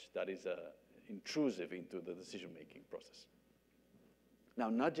a nudge. That is intrusive into the decision-making process. Now,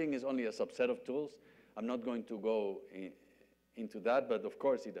 nudging is only a subset of tools. I'm not going to go into that, but of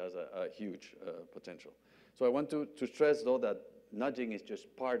course it has a huge potential. So I want to stress, though, that nudging is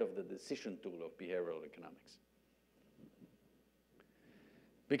just part of the decision tool of behavioral economics.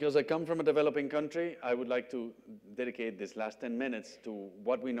 Because I come from a developing country, I would like to dedicate this last 10 minutes to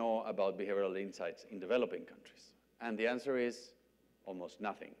what we know about behavioral insights in developing countries. And the answer is almost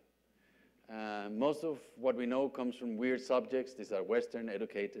nothing. Most of what we know comes from weird subjects. These are Western,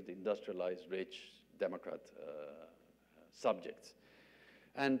 educated, industrialized, rich, Democrat subjects.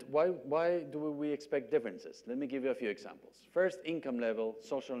 And why do we expect differences? Let me give you a few examples. First, income level,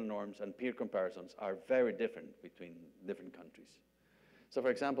 social norms, and peer comparisons are very different between different countries. So for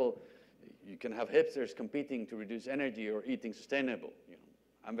example, you can have hipsters competing to reduce energy or eating sustainable. You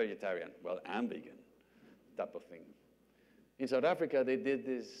know, I'm vegetarian, well, I'm vegan, type of thing. In South Africa, they did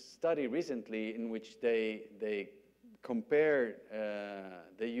this study recently in which they compared,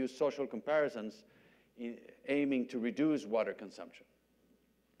 they used social comparisons aiming to reduce water consumption.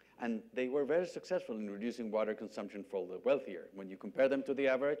 And they were very successful in reducing water consumption for the wealthier. When you compare them to the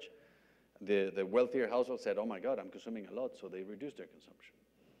average, the wealthier households said, oh my God, I'm consuming a lot, so they reduced their consumption.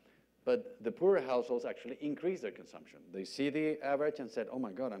 But the poorer households actually increased their consumption. They see the average and said, oh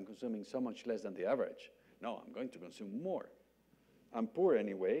my God, I'm consuming so much less than the average. No, I'm going to consume more. I'm poor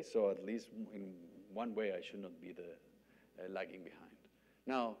anyway, so at least in one way I should not be the lagging behind.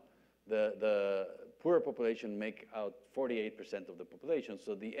 Now, the poorer population make out 48% of the population,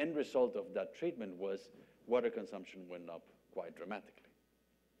 so the end result of that treatment was water consumption went up quite dramatically.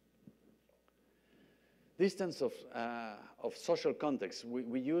 Distance of social context.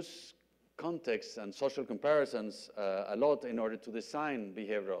 We use context and social comparisons a lot in order to design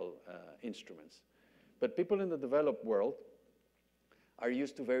behavioral instruments. But people in the developed world are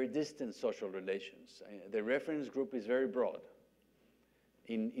used to very distant social relations. The reference group is very broad.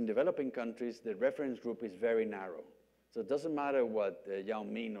 In developing countries, the reference group is very narrow. So it doesn't matter what Yao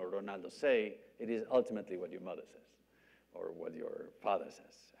Ming or Ronaldo say, it is ultimately what your mother says or what your father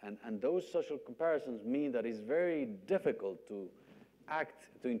says. And those social comparisons mean that it's very difficult to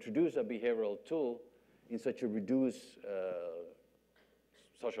introduce a behavioral tool in such a reduced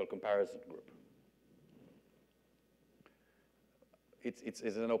social comparison group? It's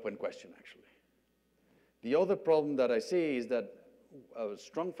an open question, actually. The other problem that I see is that a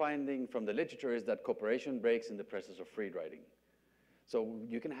strong finding from the literature is that cooperation breaks in the presence of free riding. So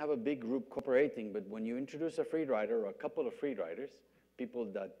you can have a big group cooperating, but when you introduce a free rider or a couple of free riders, people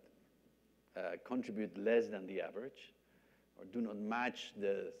that contribute less than the average, or do not match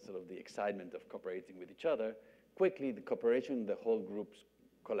the sort of the excitement of cooperating with each other, quickly the cooperation in the whole group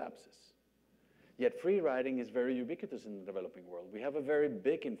collapses. Yet free riding is very ubiquitous in the developing world. We have a very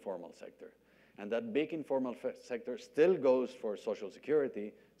big informal sector, and that big informal sector still goes for social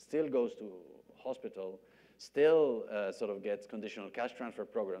security, still goes to hospital, still sort of gets conditional cash transfer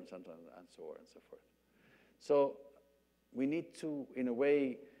programs and so on and so forth. So we need to, in a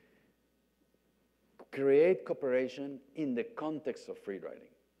way, create cooperation in the context of free riding.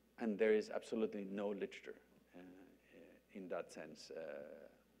 And there is absolutely no literature in that sense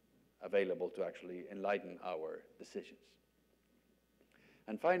available to actually enlighten our decisions.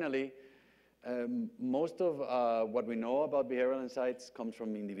 And finally, most of what we know about behavioral insights comes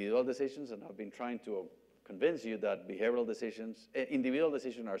from individual decisions, and I've been trying to convince you that behavioral decisions, individual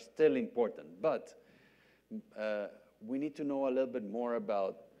decisions are still important, but we need to know a little bit more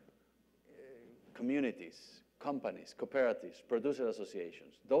about communities, companies, cooperatives, producer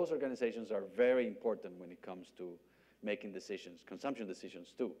associations. Those organizations are very important when it comes to making decisions, consumption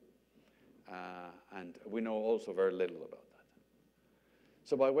decisions too. And we know also very little about that.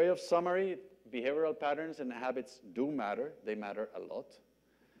 So by way of summary, behavioral patterns and habits do matter. They matter a lot.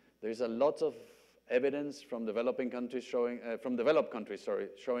 There's a lot of evidence from developing countries showing,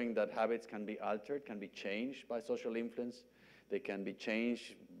 showing that habits can be altered, can be changed by social influence. They can be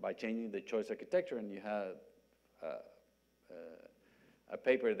changed by changing the choice architecture, and you have a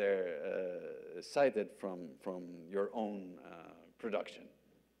paper there cited from your own production.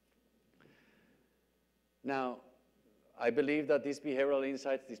 Now, I believe that these behavioral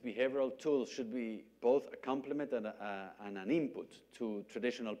insights, these behavioral tools should be both a complement and an input to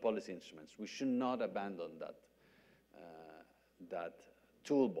traditional policy instruments. We should not abandon that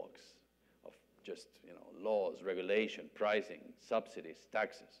toolbox of just laws, regulation, pricing, subsidies,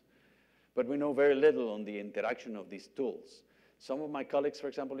 taxes. But we know very little on the interaction of these tools. Some of my colleagues, for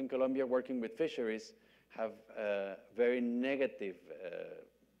example, in Colombia working with fisheries, have very negative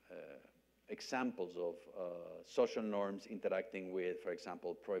examples of social norms interacting with, for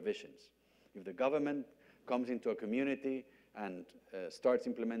example, prohibitions. If the government comes into a community and starts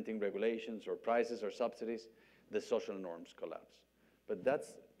implementing regulations or prices or subsidies, the social norms collapse. But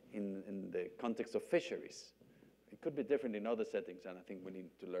that's in the context of fisheries. It could be different in other settings, and I think we need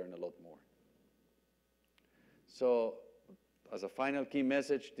to learn a lot more. So, as a final key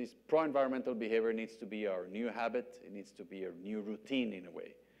message, this pro-environmental behavior needs to be our new habit. It needs to be our new routine in a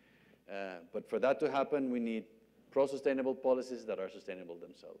way. But for that to happen, we need pro-sustainable policies that are sustainable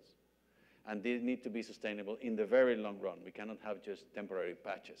themselves. And they need to be sustainable in the very long run. We cannot have just temporary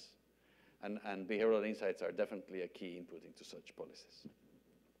patches. And behavioral insights are definitely a key input into such policies.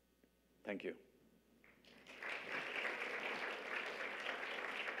 Thank you.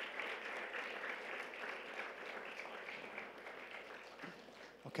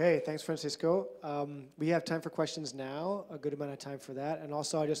 Okay, thanks, Francisco. We have time for questions now, a good amount of time for that. And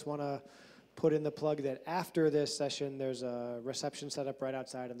also, I just want to put in the plug that after this session, there's a reception set up right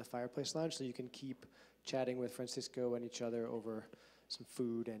outside in the fireplace lounge, so you can keep chatting with Francisco and each other over some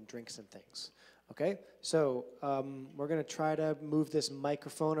food and drinks and things. Okay, so we're going to try to move this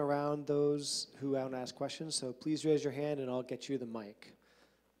microphone around those who want to ask questions. So please raise your hand and I'll get you the mic.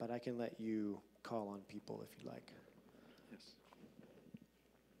 But I can let you call on people if you like.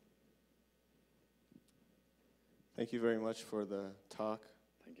 Thank you very much for the talk.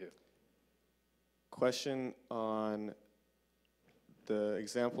 Thank you. Question on the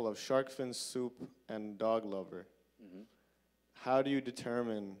example of shark fin soup and dog lover. Mm-hmm. How do you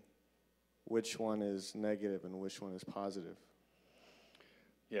determine which one is negative and which one is positive?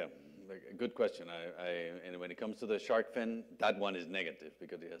 Yeah, a good question. And when it comes to the shark fin, that one is negative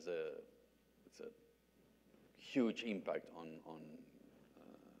because it's a huge impact on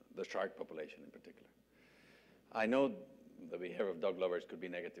the shark population in particular. I know the behavior of dog lovers could be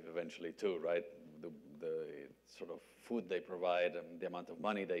negative eventually too, right? The sort of food they provide and the amount of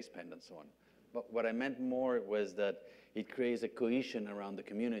money they spend and so on. But what I meant more was that it creates a cohesion around the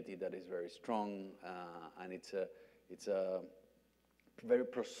community that is very strong, and it's a very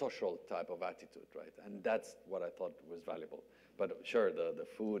pro-social type of attitude, right? And that's what I thought was valuable. But sure, the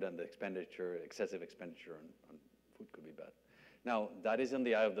food and the expenditure, excessive expenditure on food could be bad. Now, that is in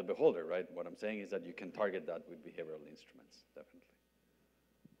the eye of the beholder, right? What I'm saying is that you can target that with behavioral instruments, definitely.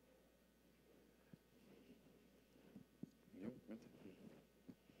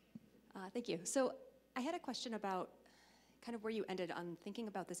 Thank you. So I had a question about kind of where you ended on thinking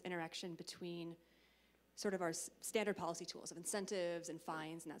about this interaction between sort of our standard policy tools of incentives and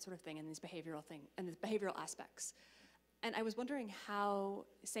fines and that sort of thing, and these behavioral aspects. And I was wondering how,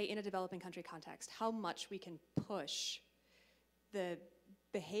 say in a developing country context, how much we can push the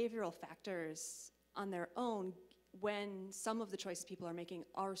behavioral factors on their own when some of the choices people are making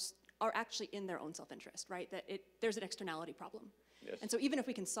are actually in their own self-interest, right? That there's an externality problem. Yes. And so even if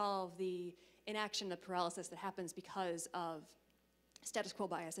we can solve the inaction, the paralysis that happens because of status quo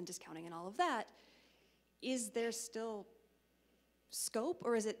bias and discounting and all of that, is there still scope,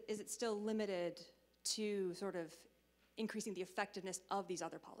 or is it still limited to sort of increasing the effectiveness of these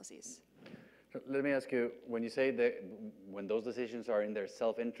other policies? Let me ask you, when you say that when those decisions are in their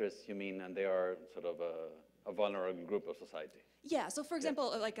self-interest, you mean, and they are sort of a vulnerable group of society? Yeah, so for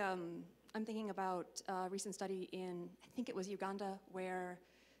example, like I'm thinking about a recent study in, I think it was Uganda, where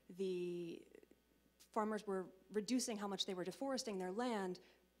the farmers were reducing how much they were deforesting their land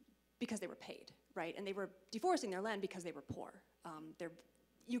because they were paid, right? And they were deforesting their land because they were poor.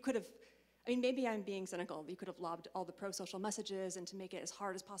 You could have, I mean, maybe I'm being cynical. You could have lobbed all the pro-social messages and to make it as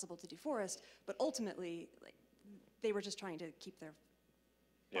hard as possible to deforest, but ultimately, like, they were just trying to keep their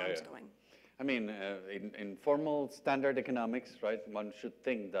farms going. I mean, in formal standard economics, right, one should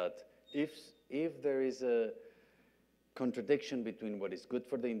think that if there is a contradiction between what is good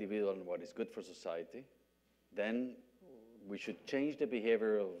for the individual and what is good for society, then we should change the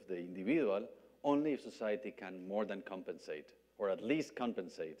behavior of the individual only if society can more than compensate, or at least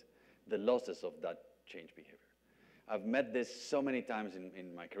compensate, the losses of that change behavior. I've met this so many times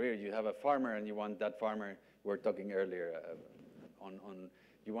in my career. You have a farmer and you want that farmer, we were talking earlier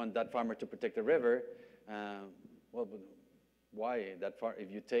you want that farmer to protect the river. Well, but why that far? If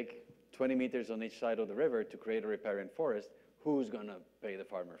you take 20 meters on each side of the river to create a riparian forest, who's going to pay the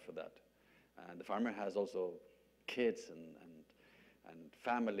farmer for that? The farmer has also kids and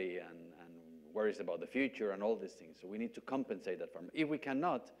family and worries about the future and all these things. So we need to compensate that farmer. If we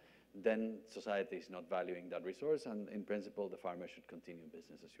cannot, then society is not valuing that resource, and in principle, the farmer should continue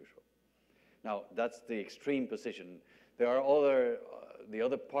business as usual. Now, that's the extreme position. There are the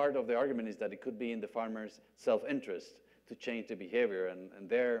other part of the argument is that it could be in the farmer's self-interest to change the behavior, and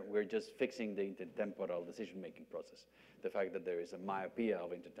there we're just fixing the intertemporal decision-making process, the fact that there is a myopia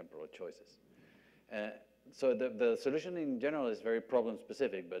of intertemporal choices. So the solution in general is very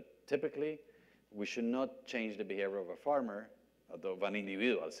problem-specific, but typically we should not change the behavior of a farmer, of an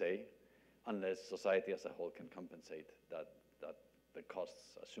individual, say, unless society as a whole can compensate the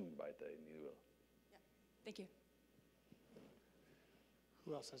costs assumed by the individual. Yeah, thank you.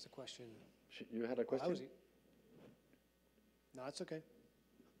 Who else has a question? You had a question? No, it's okay.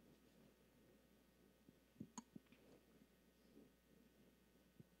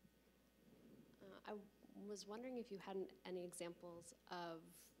 I was wondering if you had any examples of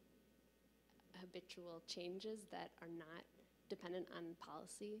habitual changes that are not dependent on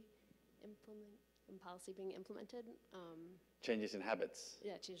policy being implemented. Changes in habits.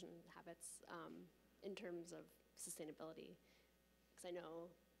 Yeah, changes in habits in terms of sustainability. Because I know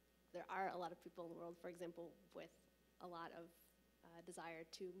there are a lot of people in the world, for example, with a lot of desire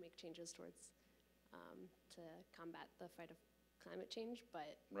to make changes towards to combat the fight of climate change,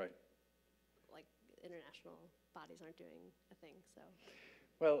 but right. Like international bodies aren't doing a thing. So.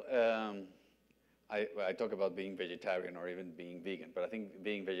 Well, I talk about being vegetarian or even being vegan, but I think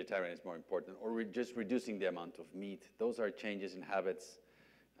being vegetarian is more important, or just reducing the amount of meat. Those are changes in habits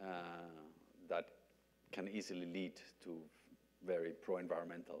that can easily lead to very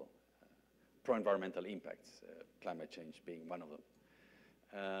pro-environmental impacts, climate change being one of them.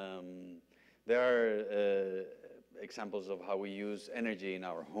 There are examples of how we use energy in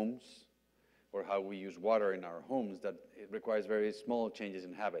our homes, or how we use water in our homes, that it requires very small changes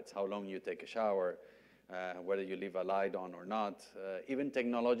in habits, how long you take a shower, whether you leave a light on or not, even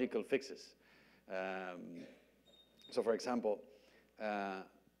technological fixes. So for example,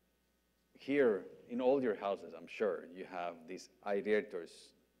 here in all your houses, I'm sure, you have these aerators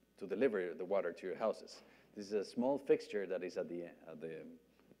to deliver the water to your houses. This is a small fixture that is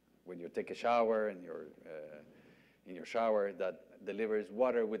when you take a shower in your shower, that delivers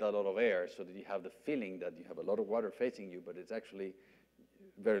water with a lot of air, so that you have the feeling that you have a lot of water facing you, but it's actually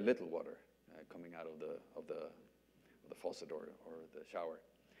very little water coming out of the faucet or the shower.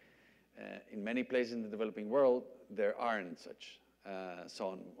 In many places in the developing world, there aren't such.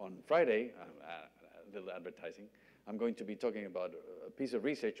 So on Friday, a little advertising, I'm going to be talking about a piece of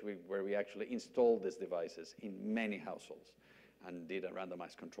research where we actually installed these devices in many households and did a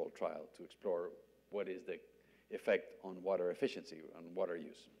randomized control trial to explore what is the effect on water efficiency and water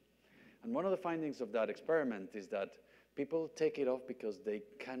use. And one of the findings of that experiment is that people take it off because they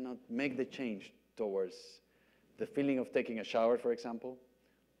cannot make the change towards the feeling of taking a shower, for example,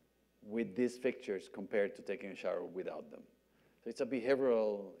 with these fixtures compared to taking a shower without them. So it's a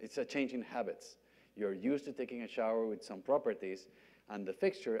behavioral, it's a change in habits. You're used to taking a shower with some properties, and the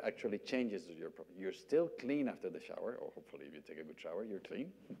fixture actually changes your property. You're still clean after the shower, or hopefully if you take a good shower, you're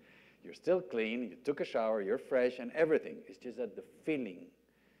clean. You're still clean, you took a shower, you're fresh and everything. It's just that the feeling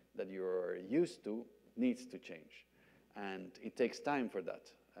that you're used to needs to change. And it takes time for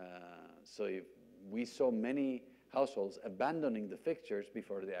that. So if we saw many households abandoning the fixtures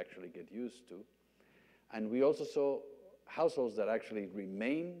before they actually get used to. And we also saw households that actually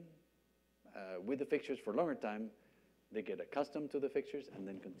remain with the fixtures for a longer time. They get accustomed to the fixtures and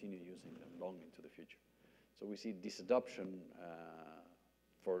then continue using them long into the future. So we see disadoption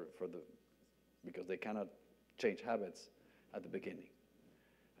because they cannot change habits at the beginning.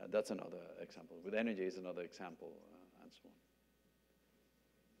 That's another example. With energy is another example, and so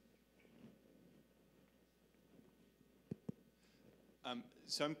on.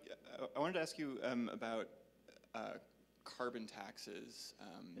 So I wanted to ask you about carbon taxes,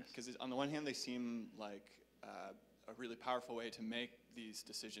 because on the one hand they seem like a really powerful way to make these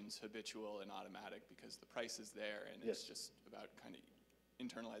decisions habitual and automatic because the price is there and it's just about kind of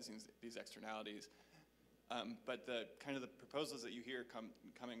internalizing these externalities. But the proposals that you hear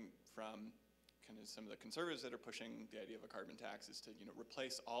coming from kind of some of the conservatives that are pushing the idea of a carbon tax is to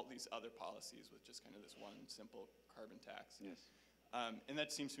replace all these other policies with just kind of this one simple carbon tax. Yes. And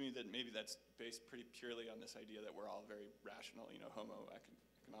that seems to me that maybe that's based pretty purely on this idea that we're all very rational, homo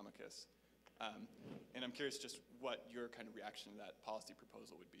economicus. And I'm curious just what your kind of reaction to that policy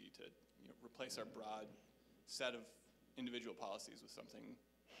proposal would be to replace our broad set of individual policies with something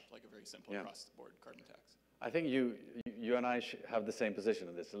like a very simple across-the-board carbon tax. I think you and I have the same position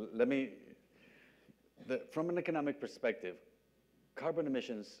on this. From an economic perspective, carbon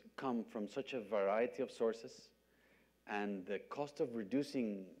emissions come from such a variety of sources, and the cost of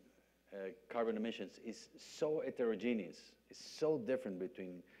reducing carbon emissions is so heterogeneous, it's so different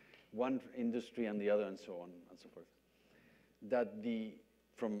between one industry and the other and so on and so forth, that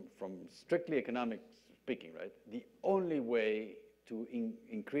from strictly economic speaking, right, the only way to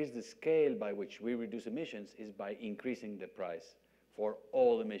increase the scale by which we reduce emissions is by increasing the price for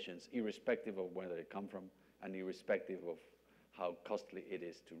all emissions, irrespective of where they come from and irrespective of how costly it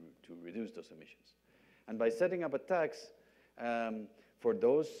is to reduce those emissions. And by setting up a tax for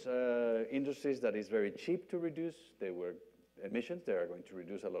those industries that is very cheap to reduce emissions, they are going to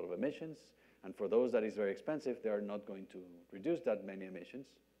reduce a lot of emissions. And for those that is very expensive, they are not going to reduce that much emissions.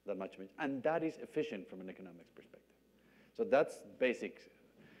 And that is efficient from an economics perspective. So that's basic.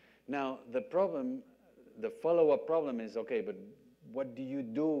 Now, the follow-up problem is, okay, but what do you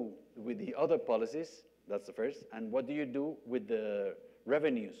do with the other policies? That's the first. And what do you do with the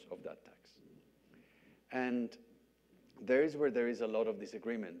revenues of that tax? And there is where there is a lot of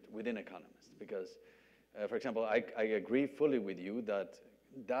disagreement within economists. Because, for example, I agree fully with you that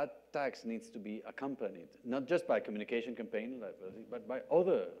that tax needs to be accompanied, not just by a communication campaign, but by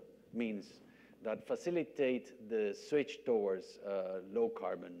other means that facilitate the switch towards low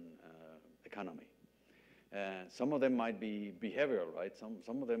carbon economy. Some of them might be behavioral, right?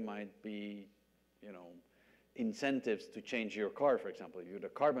 Some of them might be, incentives to change your car, for example. You have a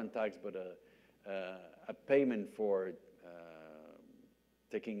carbon tax, but a payment for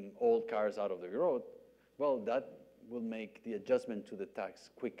taking old cars out of the road, well, that will make the adjustment to the tax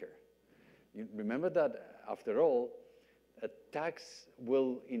quicker. You remember that, after all, a tax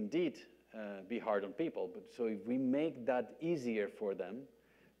will indeed be hard on people. But so if we make that easier for them,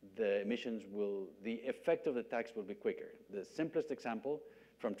 the effect of the tax will be quicker. The simplest example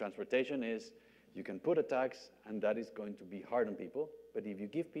from transportation is you can put a tax and that is going to be hard on people. But if you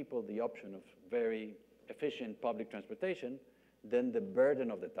give people the option of very efficient public transportation, then the burden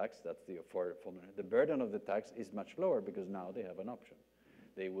of the tax, that's the formula, the burden of the tax is much lower because now they have an option.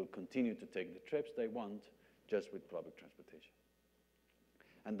 They will continue to take the trips they want just with public transportation.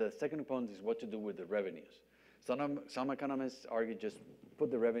 And the second point is what to do with the revenues. Some economists argue just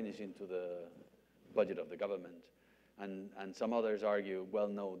put the revenues into the budget of the government. And some others argue, well,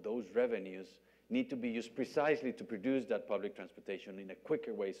 no, those revenues need to be used precisely to produce that public transportation in a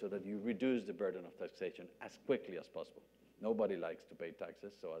quicker way so that you reduce the burden of taxation as quickly as possible. Nobody likes to pay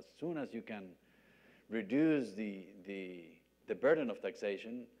taxes, so as soon as you can reduce the burden of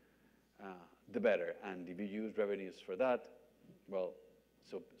taxation, the better. And if you use revenues for that, well,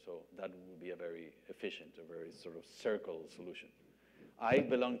 so that would be a very efficient, a very sort of circle solution. I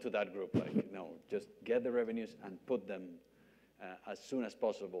belong to that group, like, no, just get the revenues and put them as soon as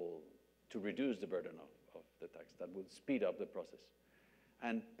possible to reduce the burden of the tax. That would speed up the process.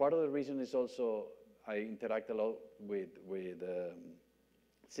 And part of the reason is also I interact a lot with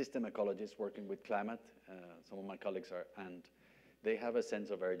system ecologists working with climate. Some of my colleagues are, and they have a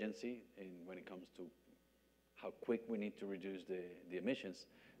sense of urgency when it comes to how quick we need to reduce the emissions.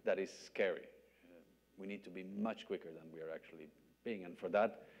 That is scary. We need to be much quicker than we are actually being. And for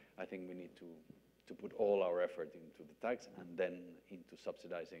that, I think we need to put all our effort into the tax and then into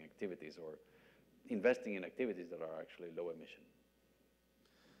subsidizing activities or investing in activities that are actually low emission.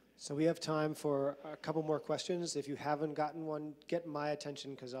 So we have time for a couple more questions. If you haven't gotten one, get my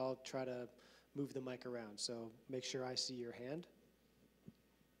attention because I'll try to move the mic around. So make sure I see your hand.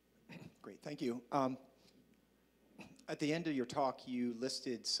 Great, thank you. At the end of your talk, you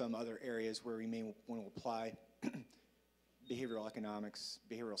listed some other areas where we may want to apply behavioral economics,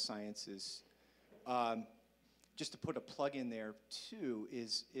 behavioral sciences. Just to put a plug in there too,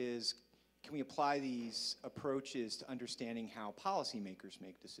 is can we apply these approaches to understanding how policymakers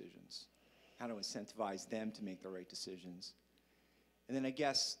make decisions, how to incentivize them to make the right decisions? And then I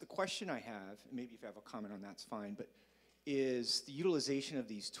guess the question I have, and maybe if you have a comment on that's fine, but is the utilization of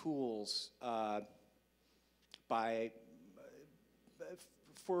these tools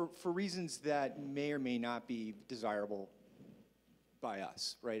for reasons that may or may not be desirable by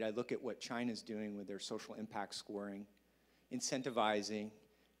us, right? I look at what China's doing with their social impact scoring, incentivizing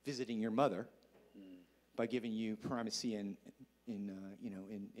visiting your mother by giving you primacy in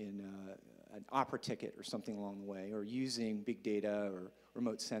an opera ticket or something along the way, or using big data or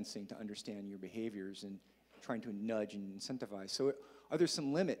remote sensing to understand your behaviors and trying to nudge and incentivize. So are there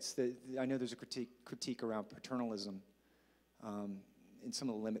some limits that, I know there's a critique around paternalism in some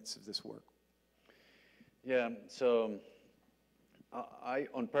of the limits of this work? Yeah, so I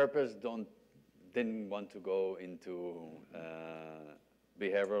on purpose didn't want to go into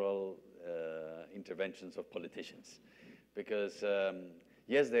behavioral interventions of politicians, because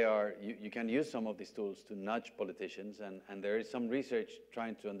yes, they are. You can use some of these tools to nudge politicians, and there is some research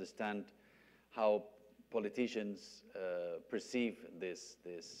trying to understand how politicians perceive these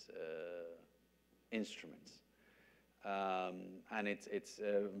instruments. And it's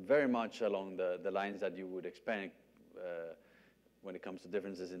very much along the lines that you would expect when it comes to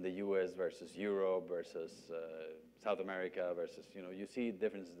differences in the US versus Europe versus South America versus, you see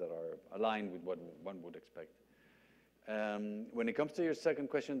differences that are aligned with what one would expect. When it comes to your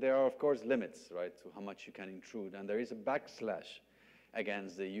second question, there are, of course, limits, right, to how much you can intrude. And there is a backslash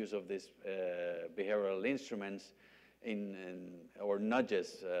against the use of these behavioral instruments or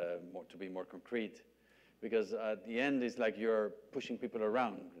nudges, to be more concrete. Because at the end, it's like you're pushing people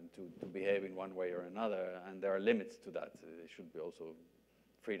around to behave in one way or another, and there are limits to that. There should be also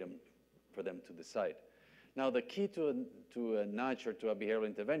freedom for them to decide. Now, the key to a nudge or to a behavioral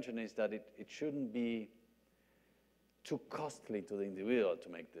intervention is that it shouldn't be too costly to the individual to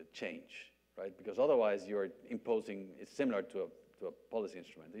make the change, right? Because otherwise, you're imposing, it's similar to a policy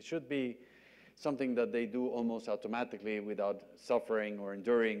instrument. It should be something that they do almost automatically without suffering or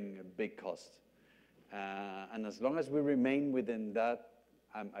enduring a big cost. And as long as we remain within that,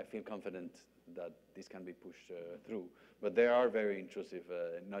 I feel confident that this can be pushed through. But there are very intrusive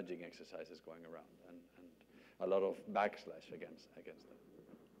nudging exercises going around, and a lot of backslash against them.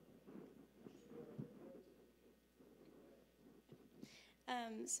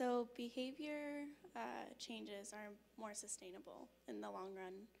 So behavior changes are more sustainable in the long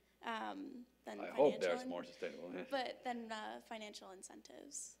run than I financial. hope there's more sustainable. Yeah. But then financial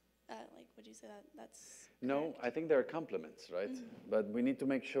incentives. Like, would you say that that's No, correct? I think they're complements, right? But we need to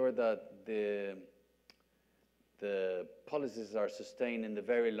make sure that the policies are sustained in the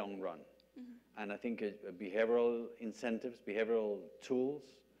very long run. And I think behavioral incentives, behavioral tools,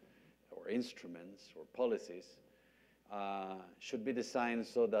 or instruments, or policies should be designed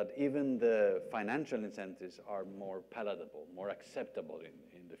so that even the financial incentives are more palatable, more acceptable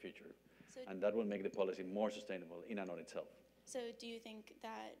in the future. So And that will make the policy more sustainable in and on itself. So do you think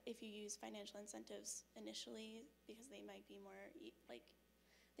that if you use financial incentives initially, because they might be more,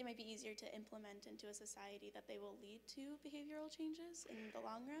 they might be easier to implement into a society, that they will lead to behavioral changes in the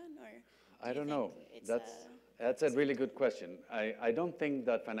long run? Or I don't know. That's a really good question. I don't think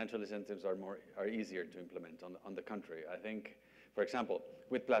that financial incentives are easier to implement. On the contrary, I think, for example,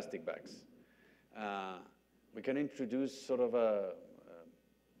 with plastic bags, we can introduce sort of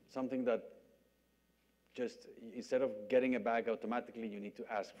something that just instead of getting a bag automatically, you need to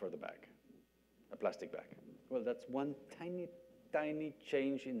ask for the bag, a plastic bag. Well, that's one tiny, tiny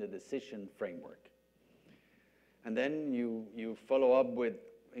change in the decision framework. And then you follow up with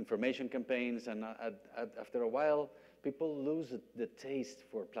information campaigns, and after a while, people lose the taste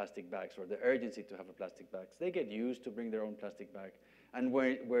for plastic bags or the urgency to have a plastic bag. They get used to bring their own plastic bag. And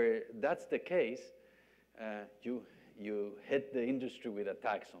where that's the case, you hit the industry with a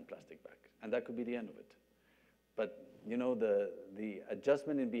tax on plastic bags, and that could be the end of it. But you know, the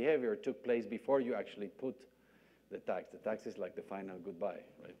adjustment in behavior took place before you actually put the tax. The tax is like the final goodbye,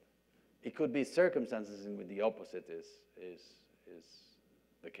 right? It could be circumstances in which the opposite is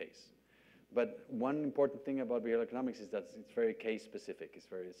the case. But one important thing about behavioral economics is that it's very case specific, it's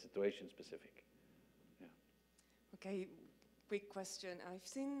very situation specific. Yeah. Okay, quick question. I've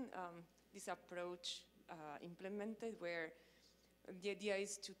seen this approach implemented where the idea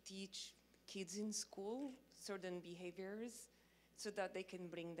is to teach kids in school certain behaviors so that they can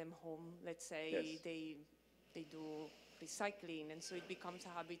bring them home. Let's say Yes. they do recycling, and so it becomes a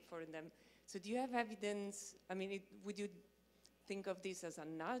habit for them. So do you have evidence? I mean, would you think of this as a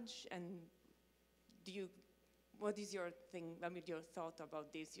nudge? And what is your thing? I mean, your thought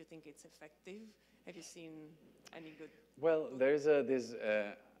about this? You think it's effective? Have you seen any good? Well, there's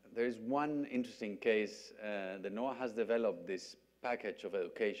one interesting case. The NOAA has developed this package of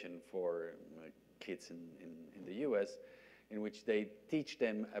education for kids in the US, in which they teach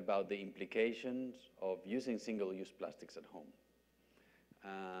them about the implications of using single-use plastics at home.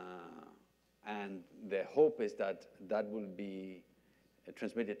 And the hope is that that will be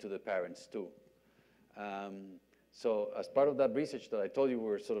transmitted to the parents too. So as part of that research that I told you,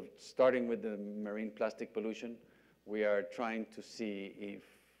 we're sort of starting with the marine plastic pollution. We are trying to see if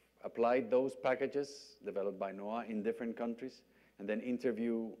apply those packages developed by NOAA in different countries, and then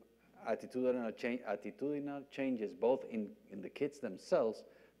interview attitudinal changes both in the kids themselves,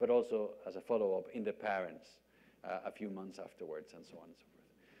 but also as a follow-up in the parents a few months afterwards, and so on and so forth.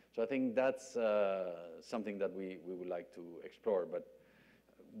 So I think that's something that we would like to explore. But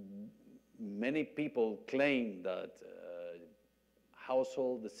many people claim that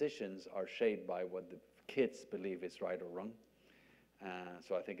household decisions are shaped by what the kids believe is right or wrong.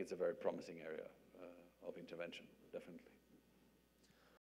 So I think it's a very promising area of intervention, definitely.